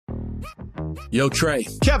Yo, Trey.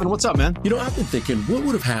 Kevin, what's up, man? You know, I've been thinking, what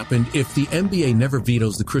would have happened if the NBA never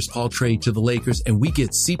vetoes the Chris Paul trade to the Lakers and we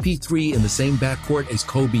get CP3 in the same backcourt as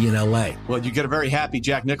Kobe in LA? Well, you get a very happy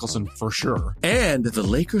Jack Nicholson for sure. And the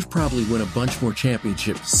Lakers probably win a bunch more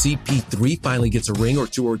championships. CP3 finally gets a ring or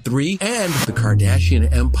 2 or 3, and the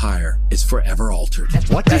Kardashian empire is forever altered.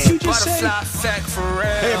 What did you just say?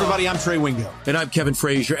 Hey, everybody, I'm Trey Wingo. And I'm Kevin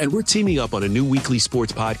Frazier, and we're teaming up on a new weekly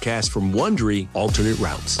sports podcast from Wondery, Alternate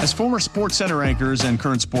Routes. As former Sports Center anchors and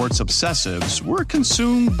current sports obsessives, we're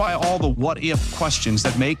consumed by all the what-if questions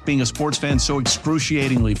that make being a sports fan so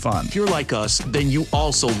excruciatingly fun. If you're like us, then you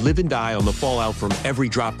also live and die on the fallout from every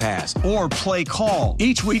drop pass. Or play call.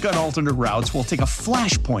 Each week on Alternate Routes, we'll take a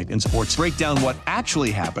flashpoint in sports, break down what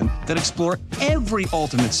actually happened, then explore every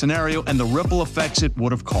alternate scenario and the ripple effects it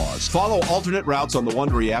would have caused. Follow Alternate Routes on the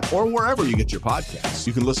Wondery app or wherever you get your podcasts.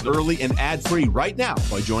 You can listen early and ad-free right now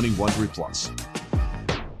by joining Wondery Plus.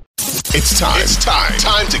 It's time.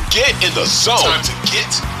 Time to get in the zone. Time to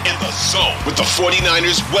get in the zone with the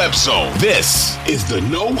 49ers web zone. This is the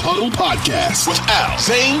No Huddle Podcast with Al,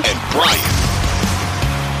 Zane, and Brian.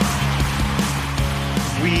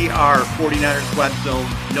 We are 49ers web zone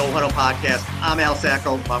No Huddle Podcast. I'm Al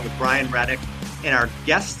Sacco, along with Brian Reddick. And our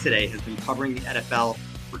guest today has been covering the NFL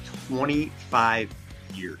for 25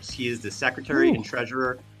 years. He is the secretary and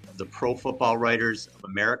treasurer of the Pro Football Writers of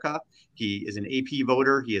America. He is an AP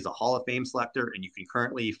voter. He is a Hall of Fame selector, and you can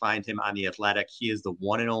currently find him on The Athletic. He is the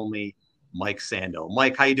one and only Mike Sando.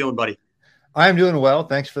 Mike, how you doing, buddy? I'm doing well.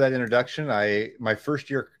 Thanks for that introduction. My first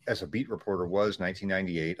year as a beat reporter was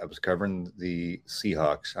 1998. I was covering the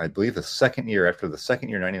Seahawks. I believe the second year, after the second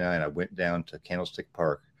year, 99, I went down to Candlestick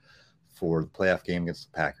Park for the playoff game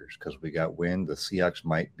against the Packers because we got wind the Seahawks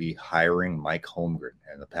might be hiring Mike Holmgren,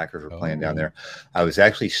 and the Packers were playing down there. I was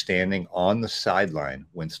actually standing on the sideline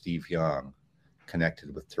when Steve Young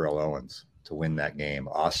connected with Terrell Owens to win that game.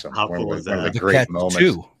 Awesome. How cool was that? One of the great moments.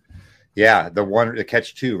 Two. Yeah, the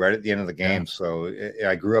catch two right at the end of the game. Yeah. So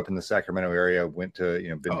I grew up in the Sacramento area, went to,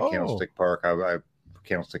 been to Candlestick Park. I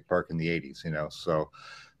Candlestick Park in the 80s, so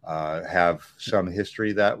have some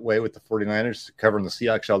history that way with the 49ers, covering the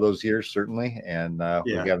Seahawks all those years, certainly. And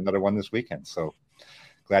we got another one this weekend. So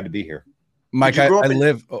glad to be here. Mike, I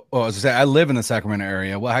live in the Sacramento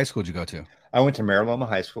area. What high school did you go to? I went to Mariloma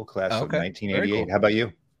High School, class of 1988. Cool. How about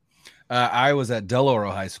you? I was at Del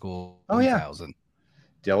Oro High School. Oh, yeah.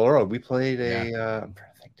 Del Oro. We played I'm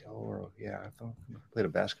trying to think, Del Oro. Yeah, I thought we played a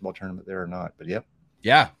basketball tournament there or not, but yep.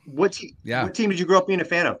 Yeah. What team did you grow up being a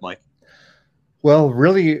fan of, Mike? Well,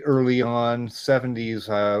 really early on, 70s,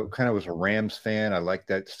 I kind of was a Rams fan. I liked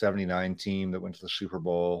that 79 team that went to the Super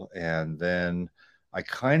Bowl. And then I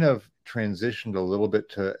kind of transitioned a little bit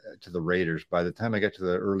to the Raiders. By the time I got to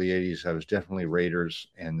the early 80s, I was definitely Raiders.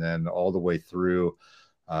 And then all the way through,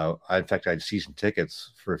 in fact, I had season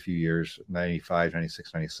tickets for a few years, 95,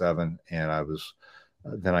 96, 97. And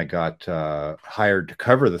then I got hired to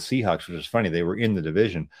cover the Seahawks, which is funny. They were in the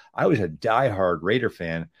division. I was a diehard Raider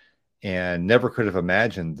fan and never could have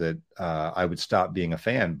imagined that I would stop being a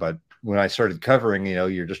fan. But when I started covering,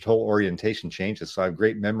 your just whole orientation changes. So I have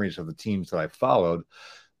great memories of the teams that I followed,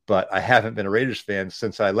 but I haven't been a Raiders fan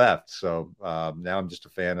since I left. So now I'm just a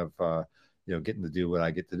fan of, getting to do what I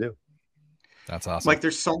get to do. That's awesome. Mike,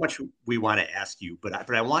 there's so much we want to ask you, but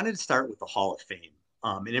I wanted to start with the Hall of Fame.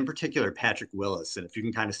 And in particular, Patrick Willis. And if you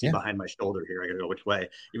can kind of see behind my shoulder here, I got to go which way.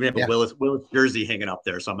 Even have a Willis jersey hanging up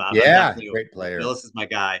there. So I'm great player. Willis is my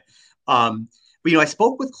guy. But I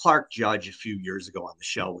spoke with Clark Judge a few years ago on the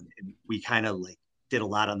show, and we kind of did a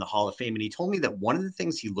lot on the Hall of Fame. And he told me that one of the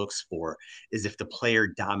things he looks for is if the player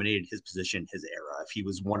dominated his position, his era, if he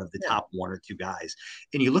was one of the top one or two guys.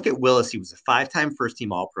 And you look at Willis, he was a 5-time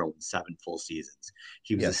first-team All-Pro in 7 full seasons.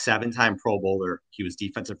 He was a 7-time Pro Bowler. He was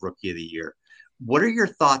Defensive Rookie of the Year. What are your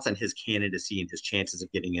thoughts on his candidacy and his chances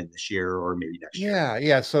of getting in this year or maybe next year?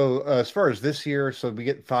 Yeah. So as far as this year, so we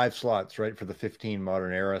get 5 slots, right, for the 15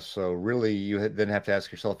 modern era. So really you then have to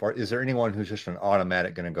ask yourself, is there anyone who's just an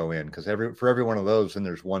automatic going to go in? Because for every one of those, then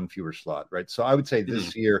there's one fewer slot, right? So I would say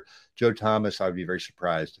this year, Joe Thomas, I would be very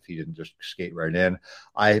surprised if he didn't just skate right in.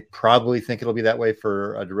 I probably think it'll be that way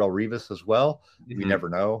for Darrelle Revis as well. We never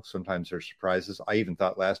know. Sometimes there's surprises. I even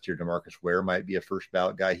thought last year DeMarcus Ware might be a first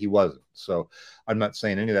ballot guy. He wasn't. So I'm not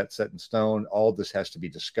saying any of that's set in stone. All this has to be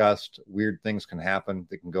discussed. Weird things can happen.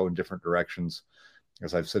 They can go in different directions.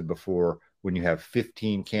 As I've said before, when you have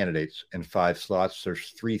 15 candidates and 5 slots,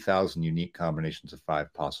 there's 3,000 unique combinations of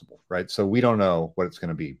 5 possible, right? So we don't know what it's going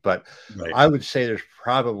to be. But I would say there's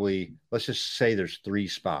probably, let's just say there's 3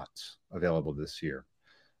 spots available this year.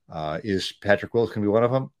 Is Patrick Willis going to be one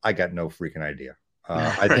of them? I got no freaking idea.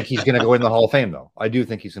 I think he's going to go in the Hall of Fame, though. I do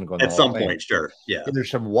think he's going to go in the At Hall some of Fame. point, sure. Yeah. And there's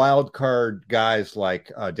some wild card guys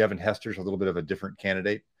like Devin Hester's a little bit of a different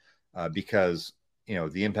candidate because,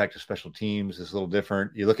 the impact of special teams is a little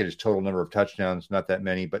different. You look at his total number of touchdowns, not that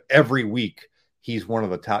many, but every week he's one of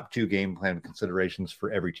the top 2 game plan considerations for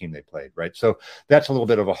every team they played, right? So that's a little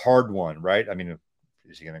bit of a hard one, right? I mean,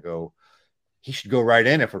 is he going to go? He should go right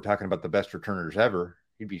in if we're talking about the best returners ever.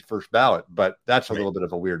 He'd be first ballot, but that's a little bit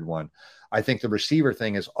of a weird one. I think the receiver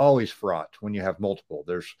thing is always fraught when you have multiple.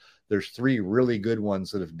 There's 3 really good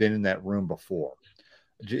ones that have been in that room before.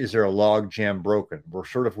 Is there a log jam broken? We're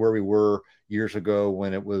sort of where we were years ago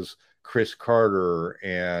when it was Chris Carter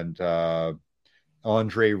and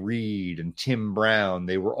Andre Reed and Tim Brown.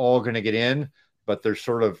 They were all going to get in, but there's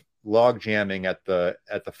sort of log jamming at the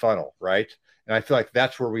funnel, right? And I feel like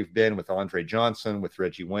that's where we've been with Andre Johnson, with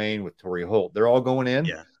Reggie Wayne, with Torrey Holt. They're all going in,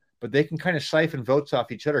 but they can kind of siphon votes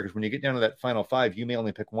off each other because when you get down to that final 5, you may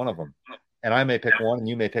only pick one of them, and I may pick one, and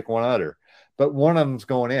you may pick one other, but one of them's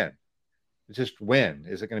going in. It's just when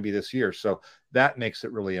is it going to be this year? So that makes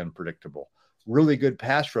it really unpredictable. Really good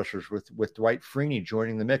pass rushers with Dwight Freeney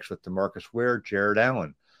joining the mix with DeMarcus Ware, Jared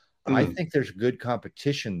Allen. I think there's good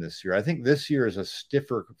competition this year. I think this year is a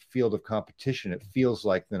stiffer field of competition, it feels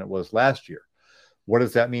like, than it was last year. What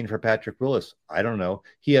does that mean for Patrick Willis? I don't know.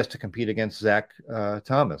 He has to compete against Zach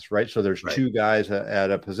Thomas, right? So there's 2 guys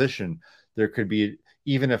at a position. There could be,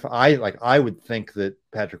 even if I would think that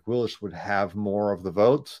Patrick Willis would have more of the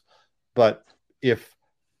votes, but if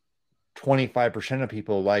 25% of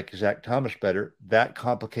people like Zach Thomas better, that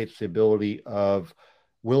complicates the ability of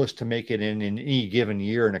Willis to make it in any given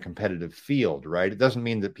year in a competitive field, right? It doesn't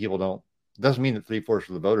mean that doesn't mean that 3/4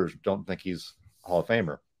 of the voters don't think he's a Hall of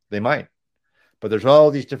Famer. They might, but there's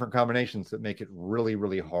all these different combinations that make it really,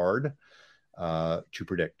 really hard to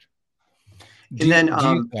predict. And then,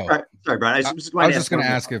 sorry, Brian, I was just going to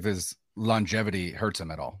ask if his longevity hurts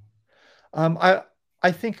him at all.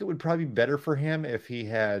 I think it would probably be better for him if he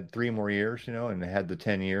had 3 more years, and had the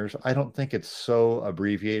 10 years. I don't think it's so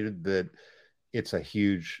abbreviated that it's a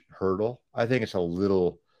huge hurdle. I think it's a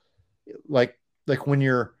little like when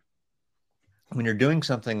you're doing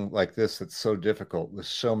something like this that's so difficult with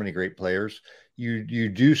so many great players, you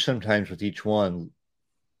do sometimes with each one,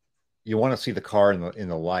 you want to see the car in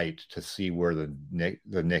the light to see where the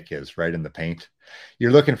nick is, right, in the paint.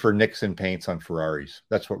 You're looking for nicks and paints on Ferraris.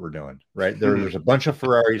 That's what we're doing, right? There's a bunch of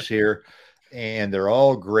Ferraris here, and they're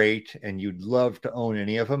all great, and you'd love to own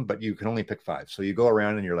any of them, but you can only pick 5. So you go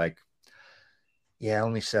around and you're like, yeah,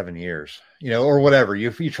 only 7 years, or whatever. You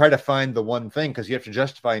try to find the one thing because you have to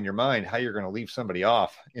justify in your mind how you're going to leave somebody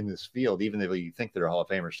off in this field, even if you think they're a Hall of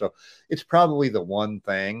Famer. So it's probably the one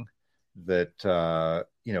thing that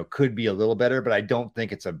could be a little better, but I don't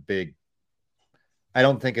think it's a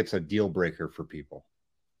deal breaker for people.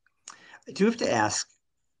 I do have to ask,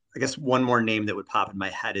 I guess one more name that would pop in my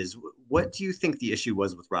head is, what do you think the issue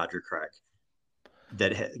was with Roger Craig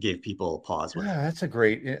that gave people pause with? Yeah, that's a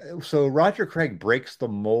great. So Roger Craig breaks the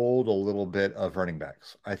mold a little bit of running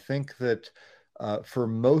backs. I think that for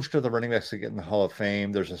most of the running backs that get in the Hall of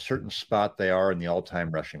Fame, there's a certain spot they are in the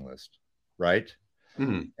all-time rushing list, right?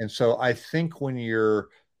 Mm-hmm. And so I think when you're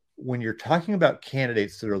talking about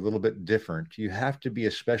candidates that are a little bit different, you have to be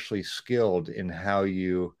especially skilled in how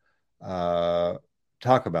you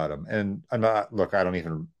talk about them. And I'm not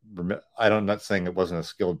not saying it wasn't a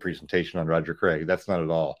skilled presentation on Roger Craig. That's not at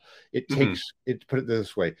all. It takes put it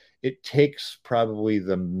this way. It takes probably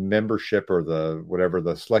the membership or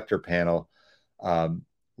the selector panel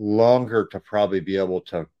longer to probably be able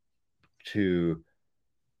to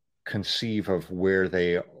conceive of where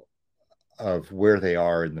they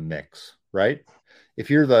are in the mix, right? If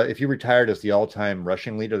you retired as the all-time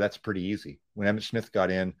rushing leader, that's pretty easy. When Emmitt Smith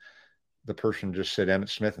got in, the person just said Emmitt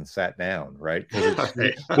Smith and sat down, right?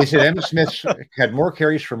 They said Emmitt Smith had more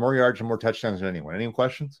carries for more yards and more touchdowns than anyone. Any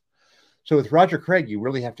questions? So with Roger Craig, you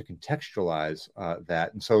really have to contextualize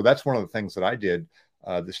that. And so that's one of the things that I did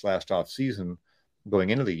this last off season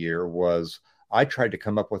going into the year was I tried to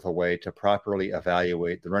come up with a way to properly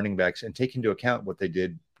evaluate the running backs and take into account what they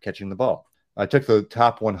did catching the ball. I took the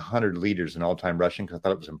top 100 leaders in all-time rushing because I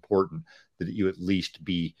thought it was important that you at least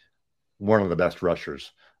be one of the best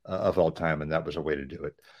rushers of all time, and that was a way to do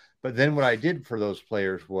it. But then what I did for those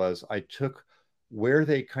players was I took where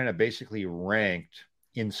they kind of basically ranked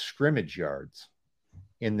in scrimmage yards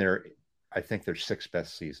in their 6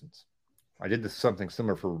 best seasons. I did something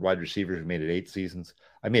similar for wide receivers. We made it 8 seasons.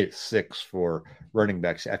 I made it 6 for running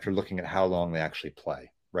backs after looking at how long they actually play,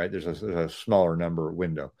 right? There's a smaller number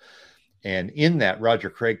window. And in that, Roger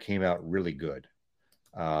Craig came out really good.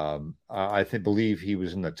 I believe he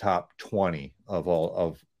was in the top 20 of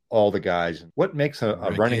all the guys. What makes a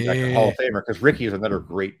running back a Hall of Famer? Because Ricky is another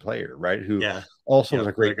great player, right? Who also was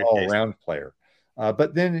a great all-around player.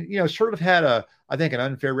 But then, sort of had I think, an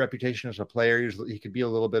unfair reputation as a player. He could be a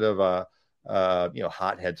little bit of a,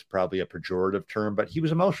 hothead's probably a pejorative term, but he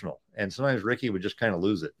was emotional. And sometimes Ricky would just kind of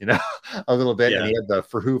lose it, a little bit. Yeah. And he had the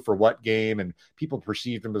for who, for what game, and people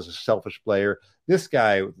perceived him as a selfish player. This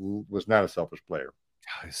guy was not a selfish player.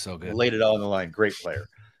 Oh, he's so good. Laid it all on the line. Great player.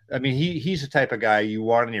 I mean, he's the type of guy you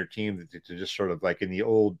want on your team to just sort of, like in the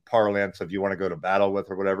old parlance of you want to go to battle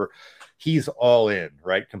with or whatever. He's all in,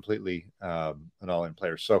 right? Completely an all-in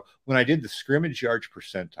player. So when I did the scrimmage yards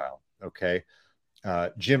percentile, okay,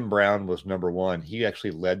 Jim Brown was number one. He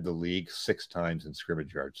actually led the league 6 times in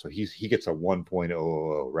scrimmage yards. So he gets a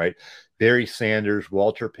 1.000, right? Barry Sanders,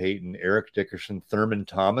 Walter Payton, Eric Dickerson, Thurman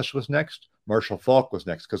Thomas was next. Marshall Faulk was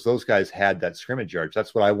next, because those guys had that scrimmage yards.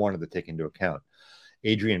 That's what I wanted to take into account.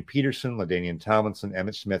 Adrian Peterson, LaDainian Tomlinson,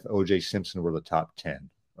 Emmitt Smith, O.J. Simpson were the top 10.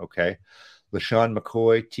 Okay. LaShawn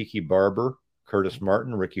McCoy, Tiki Barber, Curtis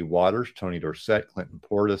Martin, Ricky Waters, Tony Dorsett, Clinton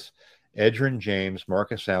Portis, Edgerrin James,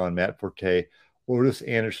 Marcus Allen, Matt Forte, Otis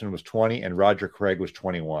Anderson was 20, and Roger Craig was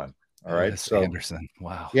 21. All right. Otis Anderson.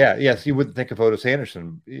 Wow. Yeah. Yes. You wouldn't think of Otis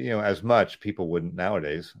Anderson, as much. People wouldn't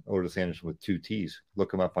nowadays. Otis Anderson with 2 T's.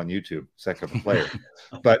 Look him up on YouTube. Second player.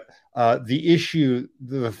 But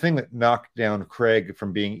the thing that knocked down Craig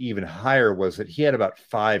from being even higher was that he had about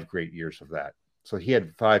 5 great years of that. So he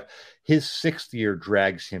had 5. His 6th year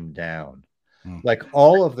drags him down. Like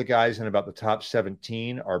all of the guys in about the top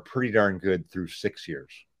 17 are pretty darn good through 6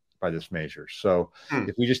 years by this measure. So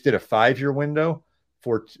if we just did a 5-year window,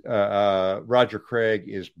 for Roger Craig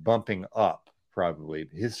is bumping up probably.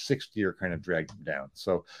 His 6th year kind of dragged him down.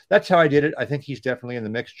 So that's how I did it. I think he's definitely in the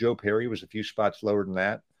mix. Joe Perry was a few spots lower than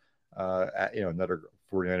that. Another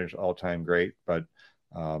 49ers all-time great, but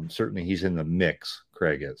certainly he's in the mix.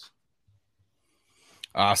 Craig is.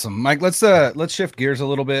 Awesome. Mike, let's shift gears a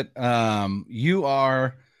little bit. You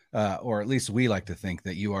are, or at least we like to think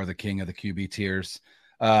that you are the king of the QB tiers.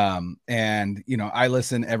 And I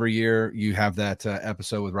listen every year. You have that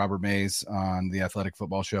episode with Robert Mays on the Athletic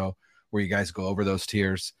Football Show where you guys go over those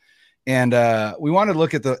tiers. And we wanted to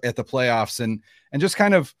look at the playoffs and just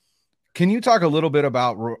kind of, can you talk a little bit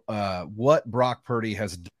about what Brock Purdy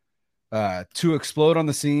has to explode on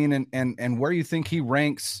the scene and where you think he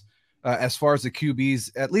ranks as far as the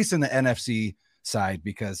QBs, at least in the NFC side,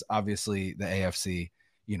 because obviously the AFC,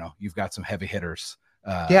 you've got some heavy hitters,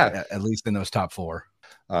 at least in those top 4.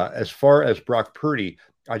 As far as Brock Purdy,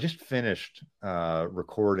 I just finished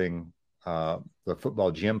recording the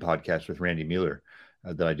Football GM podcast with Randy Mueller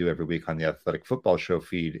that I do every week on the Athletic Football Show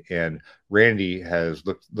feed. And Randy has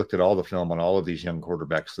looked at all the film on all of these young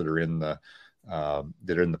quarterbacks that are in the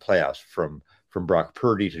playoffs, from Brock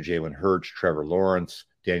Purdy to Jalen Hurts, Trevor Lawrence,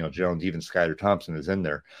 Daniel Jones, even Skylar Thompson is in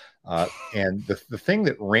there. And the thing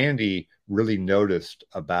that Randy really noticed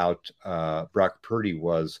about Brock Purdy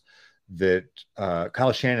was that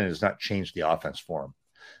Kyle Shanahan has not changed the offense for him.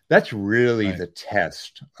 That's really the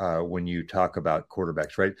test when you talk about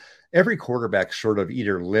quarterbacks, right? Every quarterback sort of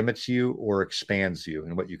either limits you or expands you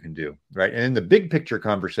in what you can do, right? And in the big picture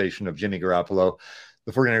conversation of Jimmy Garoppolo,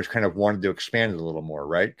 the 49ers kind of wanted to expand it a little more,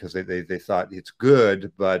 right? Because they thought it's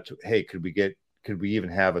good, but hey, could we even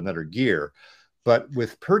have another gear? But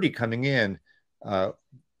with Purdy coming in,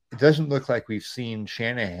 it doesn't look like we've seen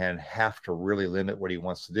Shanahan have to really limit what he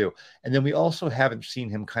wants to do. And then we also haven't seen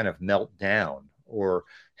him kind of melt down or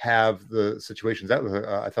have the situations. That was,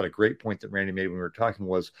 I thought, a great point that Randy made when we were talking,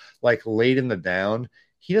 was like late in the down.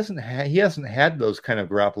 He hasn't had those kind of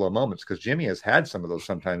Garoppolo moments, because Jimmy has had some of those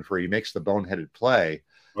sometimes where he makes the boneheaded play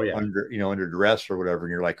under duress or whatever.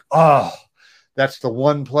 And you're like, oh, that's the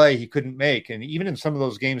one play he couldn't make. And even in some of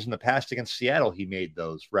those games in the past against Seattle, he made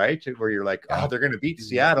those, right? Where you're like, oh, they're going to beat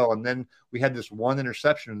Seattle. And then we had this one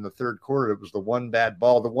interception in the third quarter. It was the one bad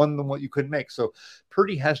ball, the one what you couldn't make. So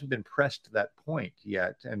Purdy hasn't been pressed to that point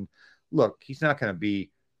yet. And look, he's not going to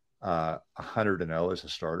be 100-0 as a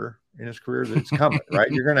starter in his career. It's coming, right?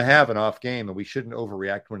 You're going to have an off game, and we shouldn't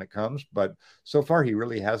overreact when it comes. But so far, he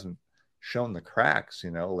really hasn't shown the cracks.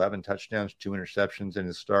 11 touchdowns, 2 interceptions in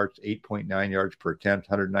his starts, 8.9 yards per attempt,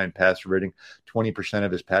 109 passer rating. 20%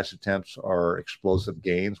 of his pass attempts are explosive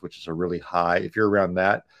gains, which is a really high. If you're around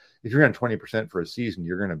that, if you're on 20% for a season,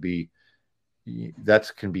 you're going to be,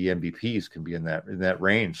 can be MVPs, can be in that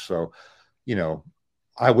range. So,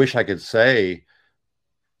 I wish I could say,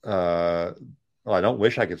 I don't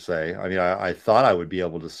wish I could say. I mean, I thought I would be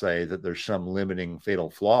able to say that there's some limiting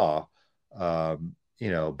fatal flaw, but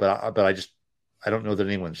I don't know that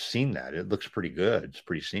anyone's seen that. It looks pretty good. It's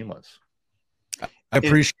pretty seamless. I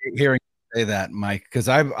appreciate hearing you say that, Mike, because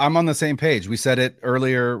I'm on the same page. We said it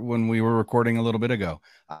earlier when we were recording a little bit ago.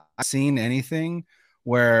 I've seen anything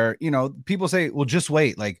where, people say, well, just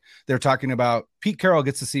wait. Like they're talking about Pete Carroll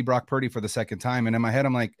gets to see Brock Purdy for the second time. And in my head,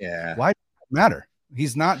 I'm like, why does it matter?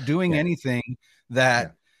 He's not doing anything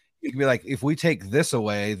that you can be like, if we take this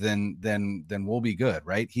away, then we'll be good.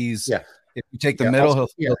 Right. If you take the middle,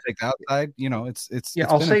 he'll take the outside. It's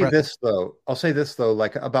I'll say this though,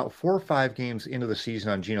 like about 4 or 5 games into the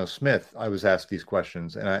season on Geno Smith, I was asked these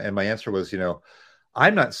questions, and my answer was,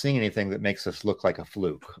 I'm not seeing anything that makes this look like a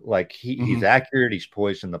fluke. Like he's accurate, he's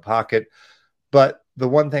poised in the pocket. But the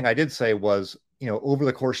one thing I did say was, over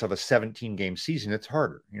the course of a 17-game season, it's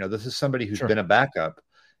harder. This is somebody who's been a backup,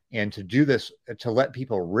 and to do this, to let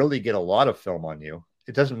people really get a lot of film on you,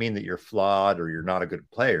 it doesn't mean that you're flawed or you're not a good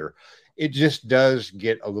player. It just does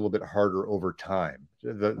get a little bit harder over time.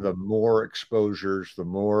 The more exposures, the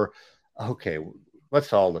more, okay,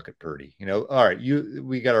 let's all look at Purdy. All right,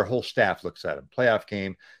 we got our whole staff looks at him. Playoff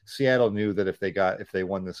game, Seattle knew that if they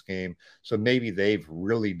won this game, so maybe they've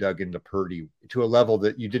really dug into Purdy to a level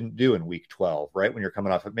that you didn't do in week 12, right? When you're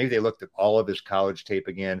coming off it, maybe they looked at all of his college tape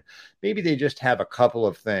again. Maybe they just have a couple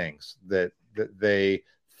of things that they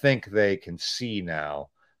think they can see now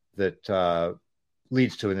that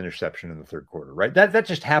leads to an interception in the third quarter, right? That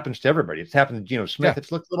just happens to everybody. It's happened to Geno Smith. It's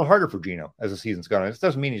looked a little harder for Geno as the season's gone on. It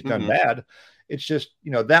doesn't mean he's done bad. It's just,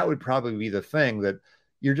 that would probably be the thing, that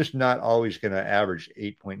you're just not always going to average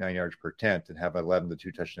 8.9 yards per attempt and have 11 to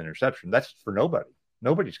 2 touchdown interception. That's for nobody.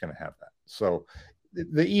 Nobody's going to have that. So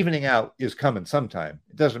the evening out is coming sometime.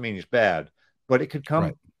 It doesn't mean he's bad, but it could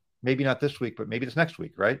come maybe not this week, but maybe this next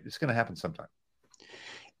week, right? It's going to happen sometime.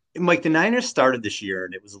 Mike, the Niners started this year,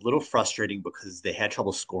 and it was a little frustrating because they had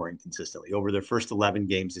trouble scoring consistently. Over their first 11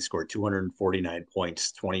 games, they scored 249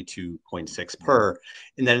 points, 22.6 per.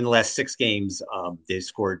 And then in the last 6 games, they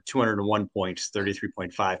scored 201 points,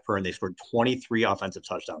 33.5 per, and they scored 23 offensive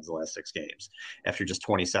touchdowns in the last 6 games after just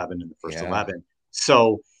 27 in the first 11.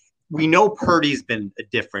 So we know Purdy's been a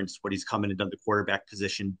difference when he's come in and done the quarterback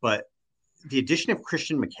position, but the addition of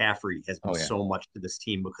Christian McCaffrey has been so much to this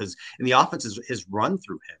team, because in the offense has run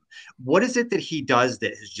through him. What is it that he does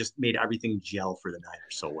that has just made everything gel for the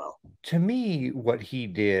Niners so well? To me, what he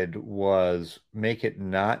did was make it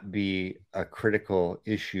not be a critical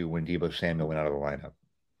issue when Deebo Samuel went out of the lineup.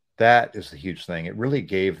 That is the huge thing. It really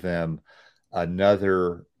gave them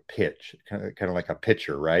another pitch, kind of like a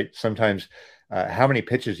pitcher, right? Sometimes how many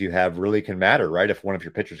pitches you have really can matter, right? If one of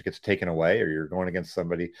your pitchers gets taken away or you're going against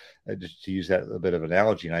somebody, just to use that a bit of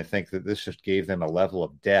analogy. And I think that this just gave them a level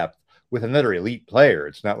of depth with another elite player.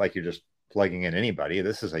 It's not like you're just plugging in anybody.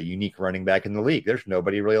 This is a unique running back in the league. There's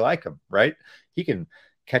nobody really like him, right? He can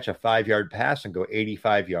catch a 5-yard pass and go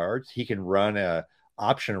 85 yards. He can run a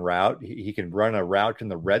option route. He can run a route in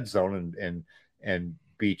the red zone and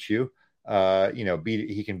beat you.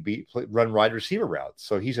 He can run wide receiver routes.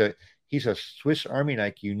 So he's a Swiss Army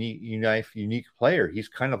knife unique player. He's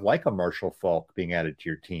kind of like a Marshall Faulk being added to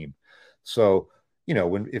your team. So,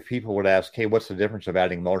 if people would ask, hey, what's the difference of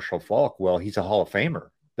adding Marshall Faulk? Well, he's a Hall of Famer.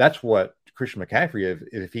 That's what Christian McCaffrey,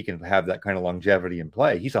 if he can have that kind of longevity in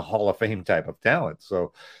play, he's a Hall of Fame type of talent.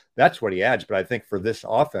 So that's what he adds. But I think for this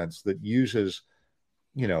offense that uses,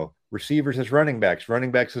 receivers as running backs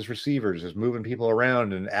as receivers, is moving people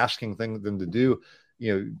around and asking them to do,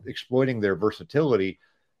 exploiting their versatility,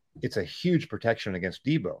 it's a huge protection against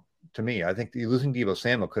Deebo. To me, I think losing Deebo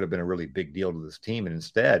Samuel could have been a really big deal to this team, and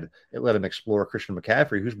instead it let him explore Christian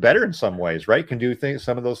McCaffrey, who's better in some ways, right? Can do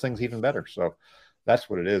some of those things even better. So that's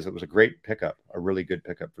what it is. It was a great pickup, a really good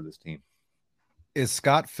pickup for this team. Is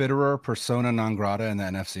Scott Fitterer persona non grata in the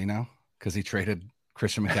NFC now because he traded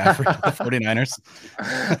Christian McCaffrey to the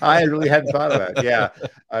 49ers? I really hadn't thought of that. Yeah,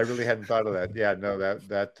 I really hadn't thought of that. Yeah, no,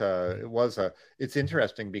 it's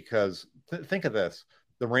interesting because think of this.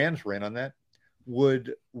 The Rams were in on that.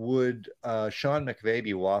 Would Sean McVay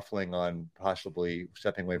be waffling on possibly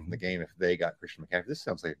stepping away from the game if they got Christian McCaffrey? This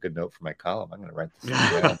sounds like a good note for my column. I'm going to write this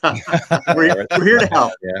down. We're here to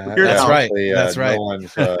help. Yeah, that's right. That's right. No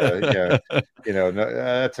one's, that's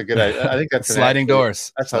a good idea. I think that's sliding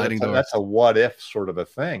doors. That's a what if sort of a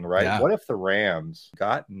thing, right? Yeah. What if the Rams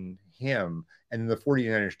gotten him and the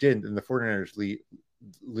 49ers didn't, and the 49ers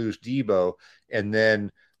lose Deebo, and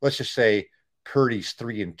then let's just say Purdy's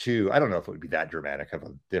 3-2. I don't know if it would be that dramatic of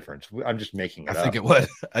a difference. I'm just making it up. I think it would.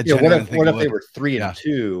 What if they were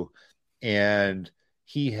 3-2 and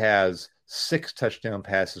he has 6 touchdown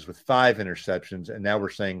passes with 5 interceptions, and now we're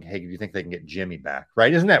saying, hey, do you think they can get Jimmy back?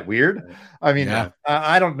 Right? Isn't that weird? I mean, Yeah.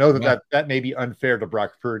 I don't know that may be unfair to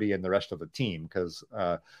Brock Purdy and the rest of the team, because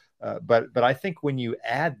but I think when you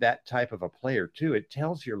add that type of a player too, it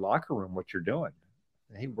tells your locker room what you're doing.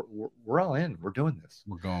 Hey, we're all in. We're doing this.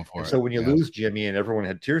 We're going for it. So when you lose Jimmy and everyone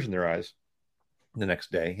had tears in their eyes the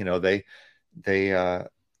next day, they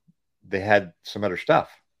had some other stuff.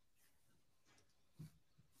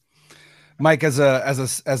 Mike, as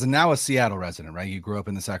a now a Seattle resident, right? You grew up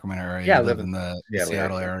in the Sacramento area. Yeah, you live in the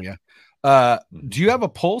Seattle area. Do you have a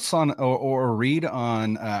pulse on or a read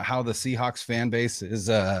on how the Seahawks fan base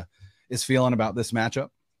is feeling about this matchup?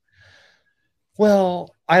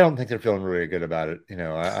 Well, I don't think they're feeling really good about it.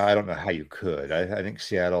 I don't know how you could. I think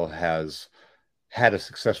Seattle has had a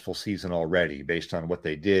successful season already based on what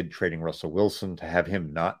they did, trading Russell Wilson, to have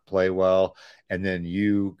him not play well. And then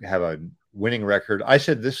you have a winning record. I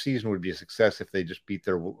said this season would be a success if they just beat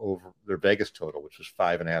their Vegas total, which was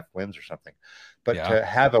 5.5 wins or something. But to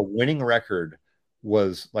have a winning record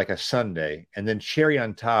was like a Sunday, and then cherry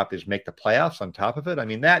on top is make the playoffs on top of it. I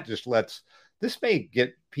mean, that just this may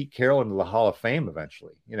get Pete Carroll into the Hall of Fame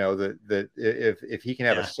eventually. That if he can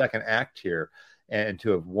have a second act here, and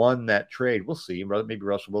to have won that trade, we'll see. Maybe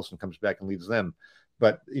Russell Wilson comes back and leads them.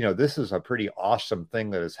 But this is a pretty awesome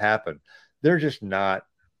thing that has happened. They're just not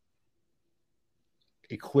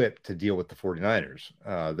equipped to deal with the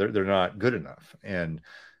 49ers. They're not good enough. And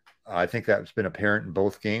I think that's been apparent in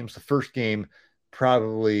both games. The first game,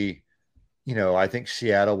 probably, I think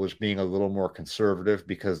Seattle was being a little more conservative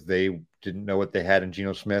because they didn't know what they had in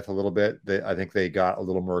Geno Smith a little bit. I think they got a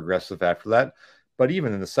little more aggressive after that. But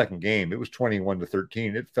even in the second game, it was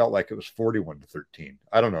 21-13. It felt like it was 41-13.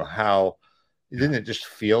 I don't know how. Didn't it just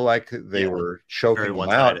feel like they were choking them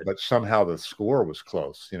out, but somehow the score was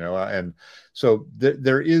close, And so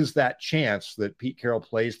there is that chance that Pete Carroll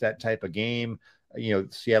plays that type of game.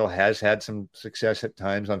 Seattle has had some success at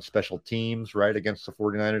times on special teams, right, against the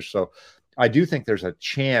 49ers. So I do think there's a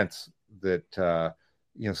chance that,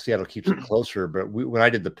 Seattle keeps it closer. But when I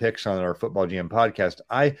did the picks on our Football GM podcast,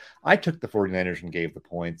 I took the 49ers and gave the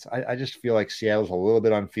points. I just feel like Seattle's a little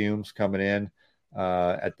bit on fumes coming in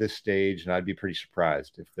at this stage, and I'd be pretty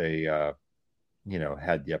surprised if they,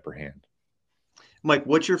 had the upper hand. Mike,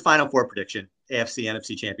 what's your Final Four prediction? AFC,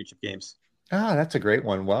 NFC championship games. That's a great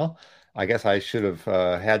one. Well, I guess I should have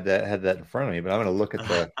had that in front of me, but I'm going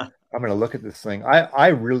to look at this thing. I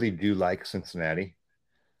really do like Cincinnati.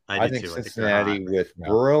 I think Cincinnati with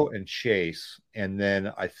Burrow and Chase, and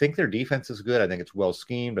then I think their defense is good. I think it's well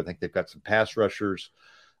schemed. I think they've got some pass rushers.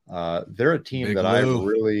 They're a team that I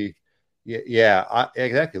really. Yeah,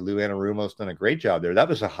 exactly. Lou Anarumo's done a great job there. That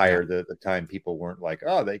was a hire that at the time people weren't like,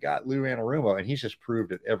 oh, they got Lou Anarumo, and he's just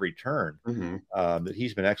proved at every turn that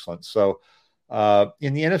he's been excellent. So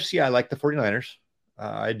in the NFC, I like the 49ers.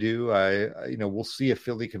 I do. We'll see if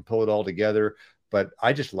Philly can pull it all together, but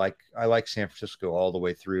I like San Francisco all the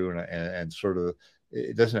way through, and sort of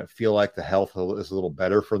it doesn't feel like the health is a little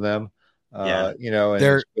better for them. And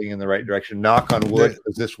they're going in the right direction. Knock on wood,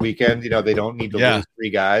 because this weekend, they don't need to lose 3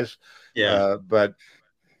 guys. But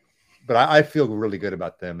I feel really good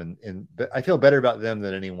about them, and I feel better about them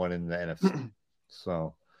than anyone in the NFC.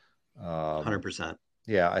 So, 100%.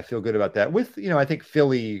 Yeah, I feel good about that. With I think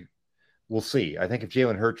Philly, we'll see. I think if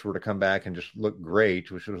Jalen Hurts were to come back and just look great,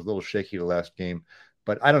 which was a little shaky the last game,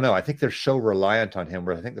 but I don't know. I think they're so reliant on him,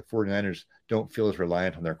 where I think the 49ers don't feel as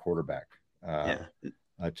reliant on their quarterback.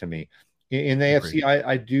 To me. In the AFC,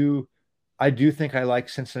 I do think I like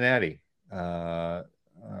Cincinnati to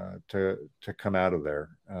come out of there.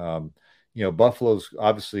 Buffalo's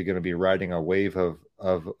obviously going to be riding a wave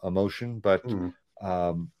of emotion, but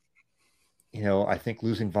I think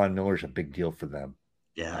losing Von Miller is a big deal for them.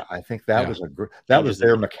 Yeah, I think that was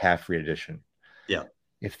their McCaffrey edition. Yeah,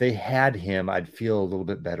 if they had him, I'd feel a little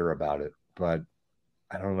bit better about it, but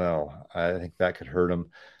I don't know. I think that could hurt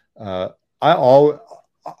them.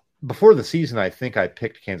 Before the season, I think I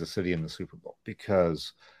picked Kansas City in the Super Bowl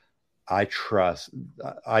because I trust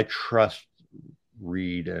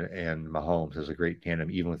Reed and Mahomes as a great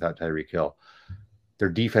tandem, even without Tyreek Hill. Their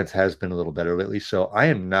defense has been a little better lately, so I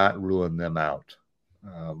am not ruling them out.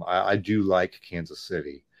 I do like Kansas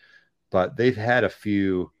City, but they've had a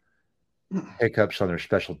few hiccups on their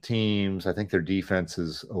special teams. I think their defense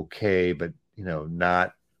is okay, but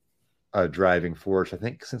not a driving force. I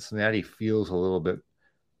think Cincinnati feels a little bit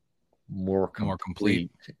more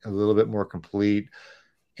complete, a little bit more complete.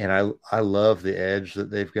 And I love the edge that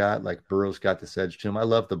they've got. Like Burrow's got this edge to him. I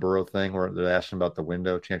love the Burrow thing where they're asking about the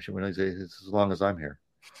championship window. He says, it's as long as I'm here.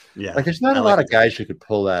 Yeah. Like there's not a lot of guys who could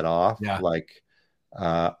pull that off. Yeah. Like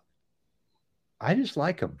I just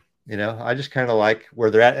like them. I just kind of like where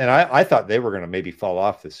they're at. And I thought they were going to maybe fall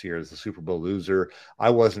off this year as the Super Bowl loser. I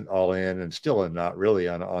wasn't all in and still am not really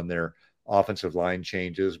on their offensive line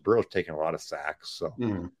changes. Burrow's taking a lot of sacks. So,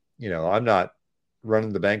 I'm not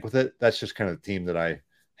running the bank with it. That's just kind of the team that I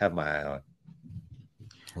have my eye on.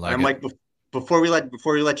 I'm like, before we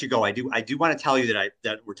let you go, I do want to tell you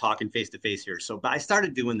that we're talking face to face here. So, but I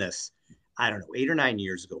started doing this, I don't know, 8 or 9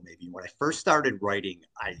 years ago, maybe. When I first started writing,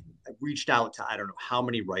 I reached out to, I don't know how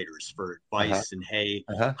many writers for advice and, hey,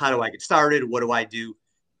 how do I get started? What do I do?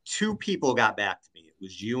 2 people got back to me. It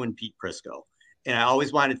was you and Pete Prisco. And I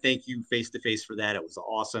always wanted to thank you face to face for that. It was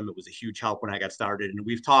awesome. It was a huge help when I got started. And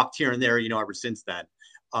we've talked here and there, ever since then.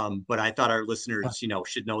 But I thought our listeners,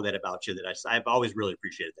 should know that about you. That I've always really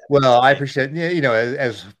appreciated that. Well, I appreciate,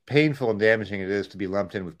 as painful and damaging it is to be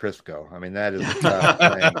lumped in with Prisco. I mean, that is a tough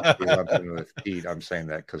thing to be lumped in with Pete. I'm saying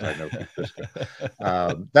that because I know Pete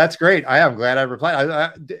Prisco. That's great. I am glad I replied.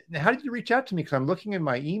 How did you reach out to me? Because I'm looking in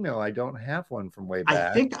my email. I don't have one from way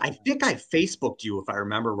back. I think I Facebooked you, if I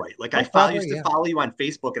remember right. Like I used to follow you on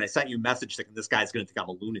Facebook, and I sent you a message saying this guy's going to think I'm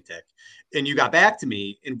a lunatic, and you got back to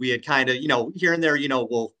me, and we had kind of, here and there,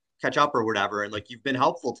 we'll catch up or whatever. And like, you've been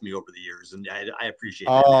helpful to me over the years, and I appreciate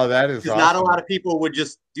it. Oh, that is awesome. Not a lot of people would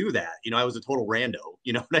just do that. I was a total rando,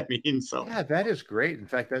 you know what I mean? So yeah, that is great. In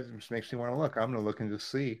fact, that just makes me want to look. I'm going to look and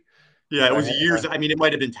just see. Yeah, it was years. I mean, it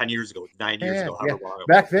might have been 10 years ago, 9 years ago. Yeah.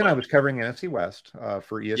 Back then I was covering NFC West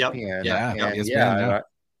for ESPN.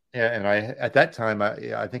 And I, at that time,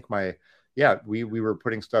 I think we were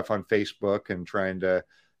putting stuff on Facebook and trying to,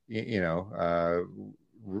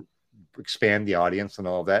 expand the audience and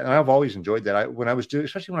all of that. And I've always enjoyed that.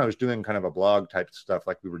 Especially when I was doing kind of a blog type stuff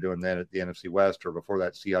like we were doing then at the NFC West or before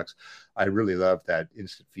that Seahawks, I really loved that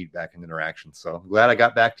instant feedback and interaction. So I'm glad I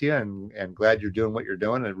got back to you and glad you're doing what you're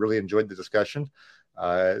doing. I really enjoyed the discussion.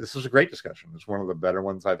 This was a great discussion. It's one of the better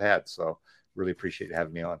ones I've had. So really appreciate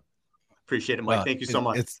having me on. Appreciate it, Mike. Thank you so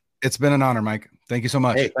much. It's been an honor, Mike. Thank you so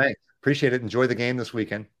much. Hey, thanks. Appreciate it. Enjoy the game this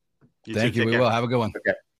weekend. Thank you. We will. Have a good one.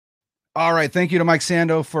 Okay. All right. Thank you to Mike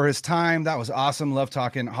Sando for his time. That was awesome. Love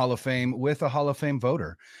talking Hall of Fame with a Hall of Fame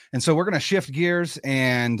voter. And so we're going to shift gears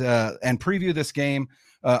and preview this game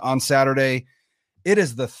on Saturday. It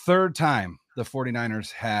is the 3rd time the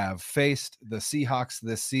 49ers have faced the Seahawks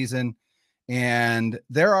this season. And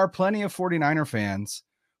there are plenty of 49er fans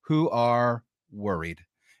who are worried.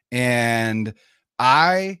 And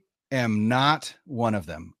I am not one of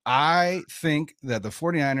them. I think that the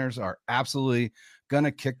 49ers are absolutely going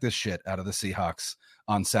to kick this shit out of the Seahawks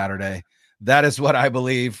on Saturday. That is what I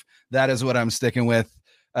believe. That is what I'm sticking with.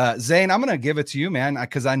 Zane, I'm going to give it to you, man,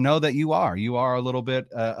 because I know that you are a little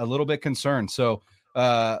bit concerned. So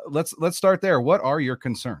let's start there. What are your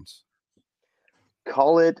concerns?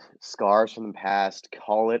 Call it scars from the past.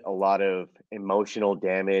 Call it a lot of emotional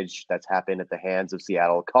damage that's happened at the hands of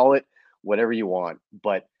Seattle. Call it whatever you want.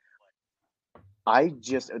 But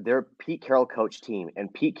they're a Pete Carroll coach team,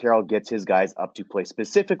 and Pete Carroll gets his guys up to play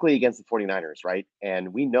specifically against the 49ers, right?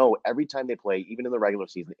 And we know every time they play, even in the regular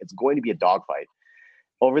season, it's going to be a dogfight.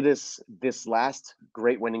 Over this last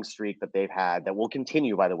great winning streak that they've had, that will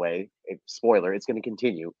continue, by the way, spoiler, it's going to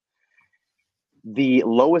continue. The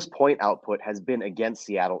lowest point output has been against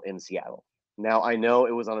Seattle in Seattle. Now, I know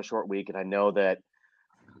it was on a short week, and I know that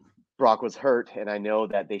Brock was hurt, and I know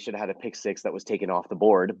that they should have had a pick 6 that was taken off the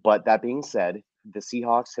board. But that being said, the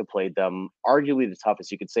Seahawks have played them arguably the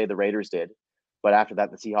toughest. You could say the Raiders did, but after that,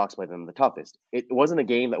 the Seahawks played them the toughest. It wasn't a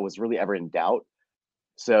game that was really ever in doubt.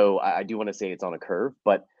 So I do want to say it's on a curve,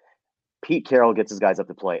 but Pete Carroll gets his guys up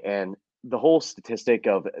to play. And the whole statistic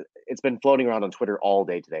of it's been floating around on Twitter all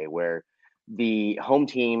day today, where the home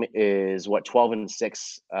team is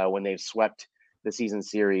 12-6 when they've swept the season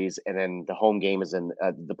series, and then the home game is in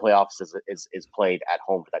the playoffs is played at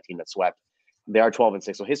home for that team that swept. They are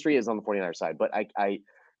 12-6. So history is on the 49ers side. But I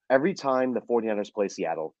every time the 49ers play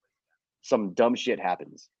Seattle, some dumb shit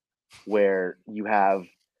happens where you have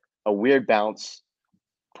a weird bounce,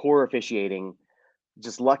 poor officiating,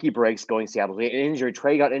 just lucky breaks going Seattle. Injured.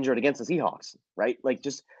 Trey got injured against the Seahawks, right? Like,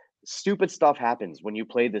 just stupid stuff happens when you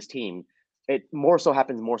play this team. It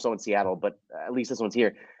happens more so in Seattle, but at least this one's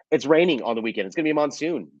here. It's raining on the weekend. It's going to be a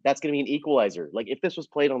monsoon. That's going to be an equalizer. Like, if this was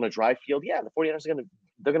played on a dry field, yeah, the 49ers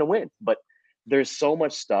they're going to win. But there's so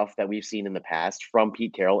much stuff that we've seen in the past from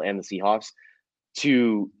Pete Carroll and the Seahawks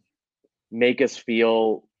to make us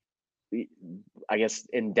feel, I guess,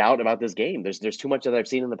 in doubt about this game. There's too much that I've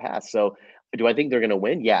seen in the past. So do I think they're going to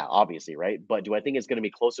win? Yeah, obviously, right? But do I think it's going to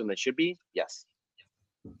be closer than it should be? Yes.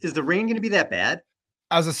 Is the rain going to be that bad?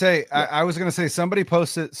 I was going to say somebody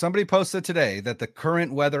posted today that the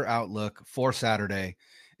current weather outlook for Saturday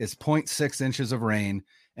is 0.6 inches of rain,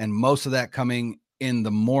 and most of that coming in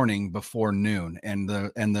the morning before noon. And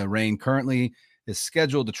the rain currently is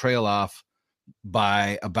scheduled to trail off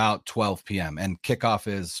by about 12 p.m. and kickoff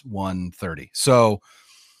is 1:30. So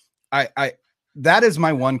I that is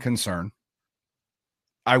my one concern.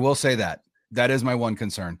 I will say that is my one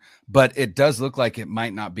concern, but it does look like it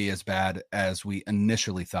might not be as bad as we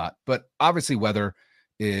initially thought. But obviously weather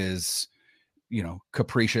is,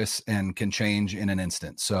 capricious and can change in an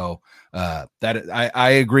instant. So that I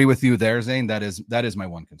agree with you there, Zane. That is my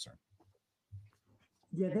one concern.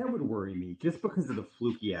 Yeah, that would worry me just because of the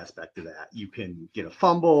fluky aspect of that. You can get a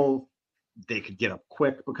fumble. They could get up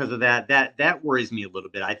quick because of that. That worries me a little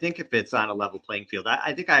bit. I think if it's on a level playing field,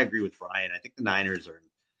 I think I agree with Brian. I think the Niners are in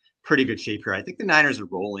pretty good shape here. I think the Niners are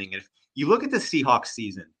rolling. If you look at the Seahawks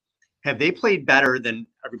season, have they played better than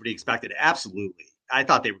everybody expected? Absolutely. I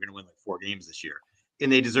thought they were going to win like 4 games this year,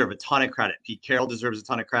 and they deserve a ton of credit. Pete Carroll deserves a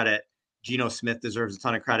ton of credit. Geno Smith deserves a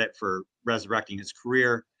ton of credit for resurrecting his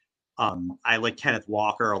career. I like Kenneth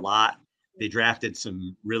Walker a lot. They drafted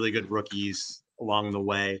some really good rookies along the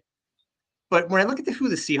way. But when I look at who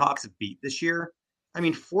the Seahawks have beat this year, I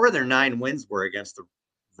mean, 4 of their 9 wins were against the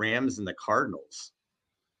Rams and the Cardinals,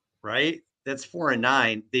 right? That's 4 and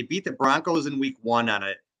 9. They beat the Broncos in week 1 on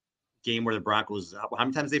a game where the Broncos, how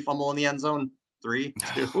many times they fumble in the end zone? 3,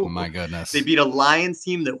 2. Oh my goodness. They beat a Lions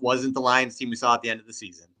team that wasn't the Lions team we saw at the end of the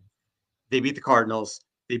season. They beat the Cardinals.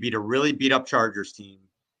 They beat a really beat up Chargers team.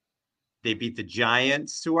 They beat the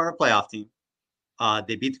Giants, who are a playoff team.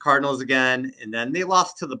 They beat the Cardinals again, and then they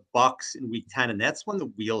lost to the Bucs in week 10, and that's when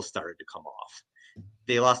the wheels started to come off.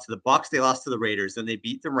 They lost to the Bucs, they lost to the Raiders, then they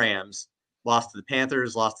beat the Rams, lost to the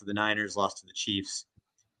Panthers, lost to the Niners, lost to the Chiefs,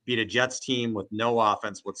 beat a Jets team with no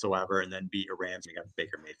offense whatsoever, and then beat a Rams and got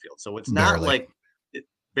Baker Mayfield. So it's not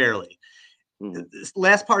barely. Mm-hmm. This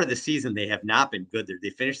last part of the season, they have not been good. They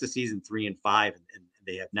finished the season 3 and 5, and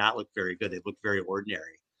they have not looked very good. They look very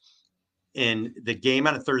ordinary. In the game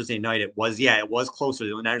on a Thursday night, it was closer.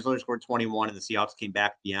 The Niners only scored 21, and the Seahawks came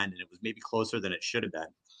back at the end, and it was maybe closer than it should have been.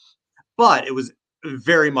 But it was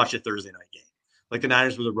very much a Thursday night game. Like the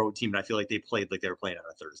Niners were the road team, and I feel like they played like they were playing on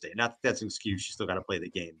a Thursday. Not that that's an excuse. You still got to play the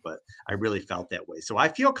game, but I really felt that way. So I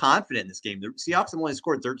feel confident in this game. The Seahawks have only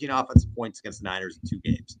scored 13 offensive points against the Niners in 2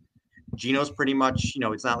 games. Geno's pretty much,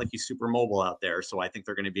 it's not like he's super mobile out there. So I think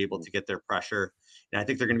they're going to be able to get their pressure. And I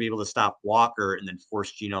think they're going to be able to stop Walker and then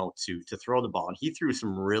force Geno to throw the ball. And he threw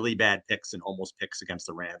some really bad picks and almost picks against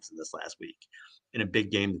the Rams in this last week in a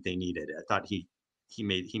big game that they needed. I thought he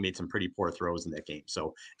made some pretty poor throws in that game.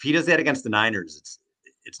 So if he does that against the Niners,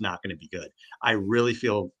 it's not going to be good. I really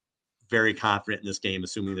feel very confident in this game,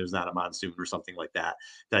 assuming there's not a monsoon or something like that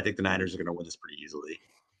I think the Niners are going to win this pretty easily.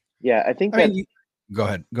 Yeah, I think Go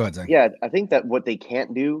ahead, Zach. Yeah, I think that what they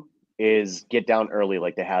can't do is get down early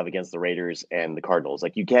like they have against the Raiders and the Cardinals.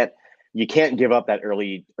 Like you can't give up that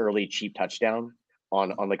early cheap touchdown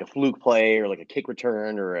on like a fluke play or like a kick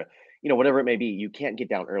return or a, whatever it may be. You can't get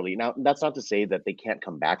down early. Now, that's not to say that they can't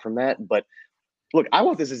come back from that, but look, I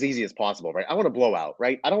want this as easy as possible, right? I want to blow out,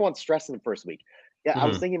 right? I don't want stress in the first week. Yeah, I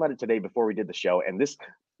was thinking about it today before we did the show, and this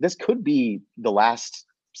could be the last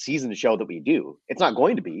season show that we do. It's not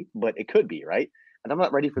going to be, but it could be, right? And I'm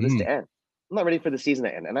not ready for this to end. I'm not ready for the season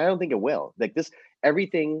to end. And I don't think it will. Like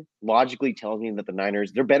everything logically tells me that the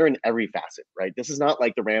Niners, they're better in every facet, right? This is not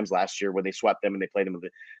like the Rams last year where they swept them and they played them.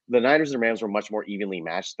 The Niners and Rams were much more evenly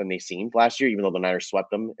matched than they seemed last year, even though the Niners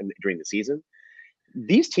swept them during the season.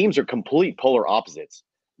 These teams are complete polar opposites,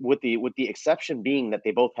 with the exception being that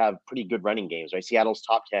they both have pretty good running games, right? Seattle's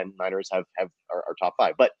top 10, Niners are top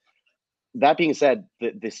 5. But that being said,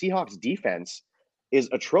 the Seahawks defense is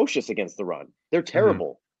atrocious against the run. They're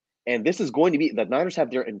terrible. And this is going to be – the Niners have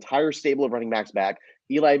their entire stable of running backs back.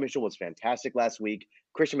 Eli Mitchell was fantastic last week.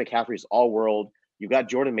 Christian McCaffrey is all-world. You've got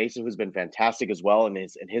Jordan Mason, who's been fantastic as well in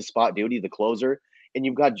his spot duty, the closer. And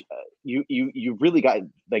you've got you really got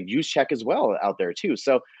like Juszczyk as well out there too.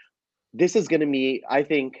 So this is going to be – I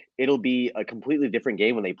think it'll be a completely different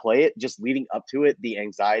game when they play it. Just leading up to it, the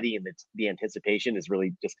anxiety and the anticipation is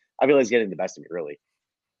really just – I realize getting the best of me, really.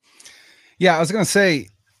 Yeah, I was going to say,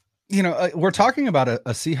 we're talking about a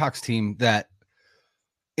Seahawks team that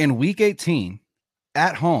in week 18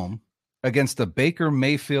 at home against the Baker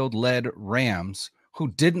Mayfield-led Rams,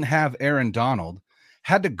 who didn't have Aaron Donald,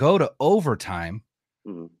 had to go to overtime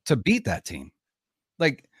to beat that team.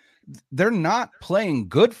 Like, they're not playing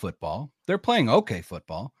good football. They're playing okay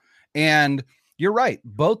football. And you're right.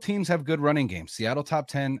 Both teams have good running games. Seattle top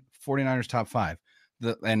 10, 49ers top 5.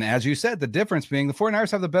 And as you said, the difference being the 49ers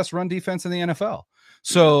have the best run defense in the NFL.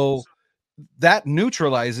 So that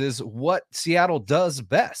neutralizes what Seattle does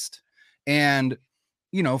best. And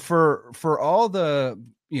for all the,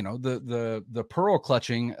 the pearl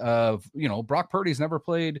clutching of, Brock Purdy's never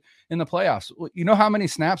played in the playoffs. You know how many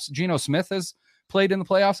snaps Geno Smith has played in the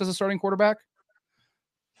playoffs as a starting quarterback?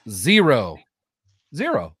 Zero.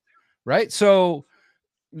 Right. So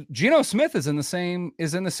Geno Smith is in the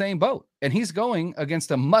same boat, and he's going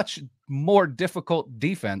against a much more difficult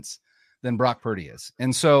defense than Brock Purdy is.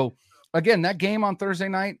 And so again, that game on Thursday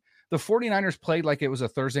night, the 49ers played like it was a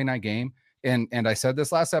Thursday night game. And I said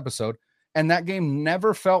this last episode, and that game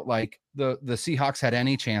never felt like the Seahawks had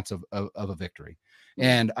any chance of a victory.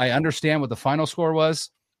 And I understand what the final score was.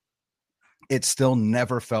 It still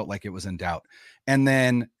never felt like it was in doubt. And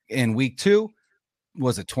then in week 2,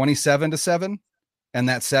 was it 27-7? And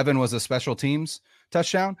that 7 was a special teams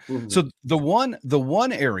touchdown. Mm-hmm. So the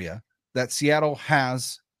one area that Seattle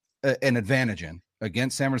has an advantage in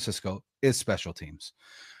against San Francisco is special teams.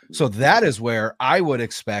 So that is where I would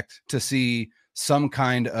expect to see some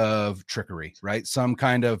kind of trickery, right? Some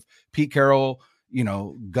kind of Pete Carroll,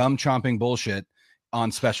 gum chomping bullshit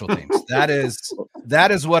on special teams. That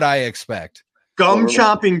is what I expect. Gum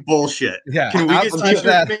chomping bullshit. Yeah. Can we get made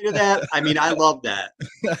of that? I mean, I love that.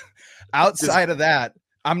 Outside of that,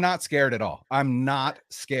 I'm not scared at all. I'm not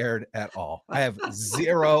scared at all. I have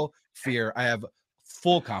zero fear. I have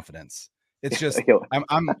full confidence. It's just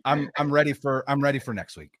I'm ready for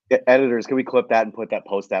next week. Editors, can we clip that and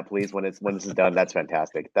post that, please, when this is done? That's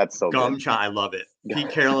fantastic. That's so gum good. I love it. Pete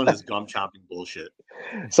Carroll and his gum chopping bullshit.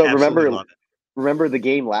 So remember the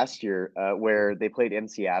game last year where they played in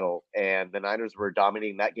Seattle and the Niners were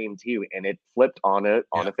dominating that game too, and it flipped on a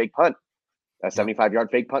fake punt, a 75-yard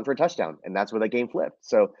fake punt for a touchdown, and that's where that game flipped.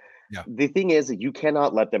 So the thing is that you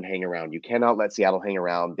cannot let them hang around. You cannot let Seattle hang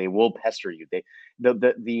around. They will pester you.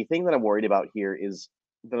 The thing that I'm worried about here is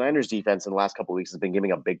the Niners defense in the last couple of weeks has been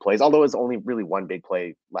giving up big plays, although it's only really one big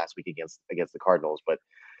play last week against the Cardinals, but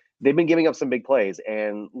they've been giving up some big plays.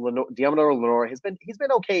 And Deommodore Lenoir he's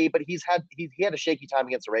been okay, but he had a shaky time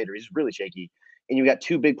against the Raiders. He's really shaky. And you got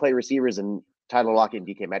 2 big play receivers in Tyler Lockett and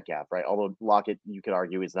DK Metcalf, right? Although Lockett, you could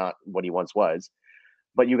argue, is not what he once was.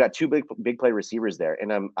 But you got 2 big play receivers there,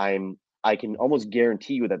 and I can almost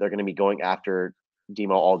guarantee you that they're going to be going after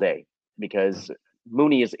Demo all day because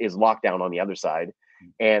Mooney is locked down on the other side,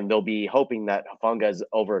 and they'll be hoping that Hufanga's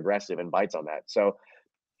over aggressive and bites on that. So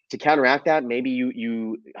to counteract that, maybe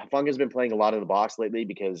Hufanga's been playing a lot of the box lately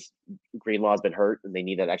because Greenlaw's been hurt and they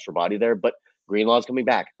need that extra body there. But Greenlaw's coming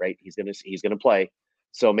back, right? He's gonna play.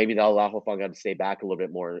 So maybe that'll allow Hufanga to stay back a little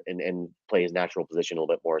bit more and play his natural position a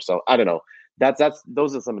little bit more. So I don't know.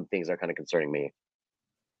 Those are some of the things that are kind of concerning me.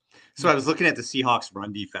 So I was looking at the Seahawks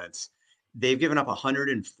run defense. They've given up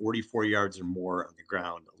 144 yards or more on the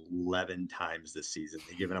ground 11 times this season.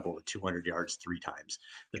 They've given up over 200 yards 3 times.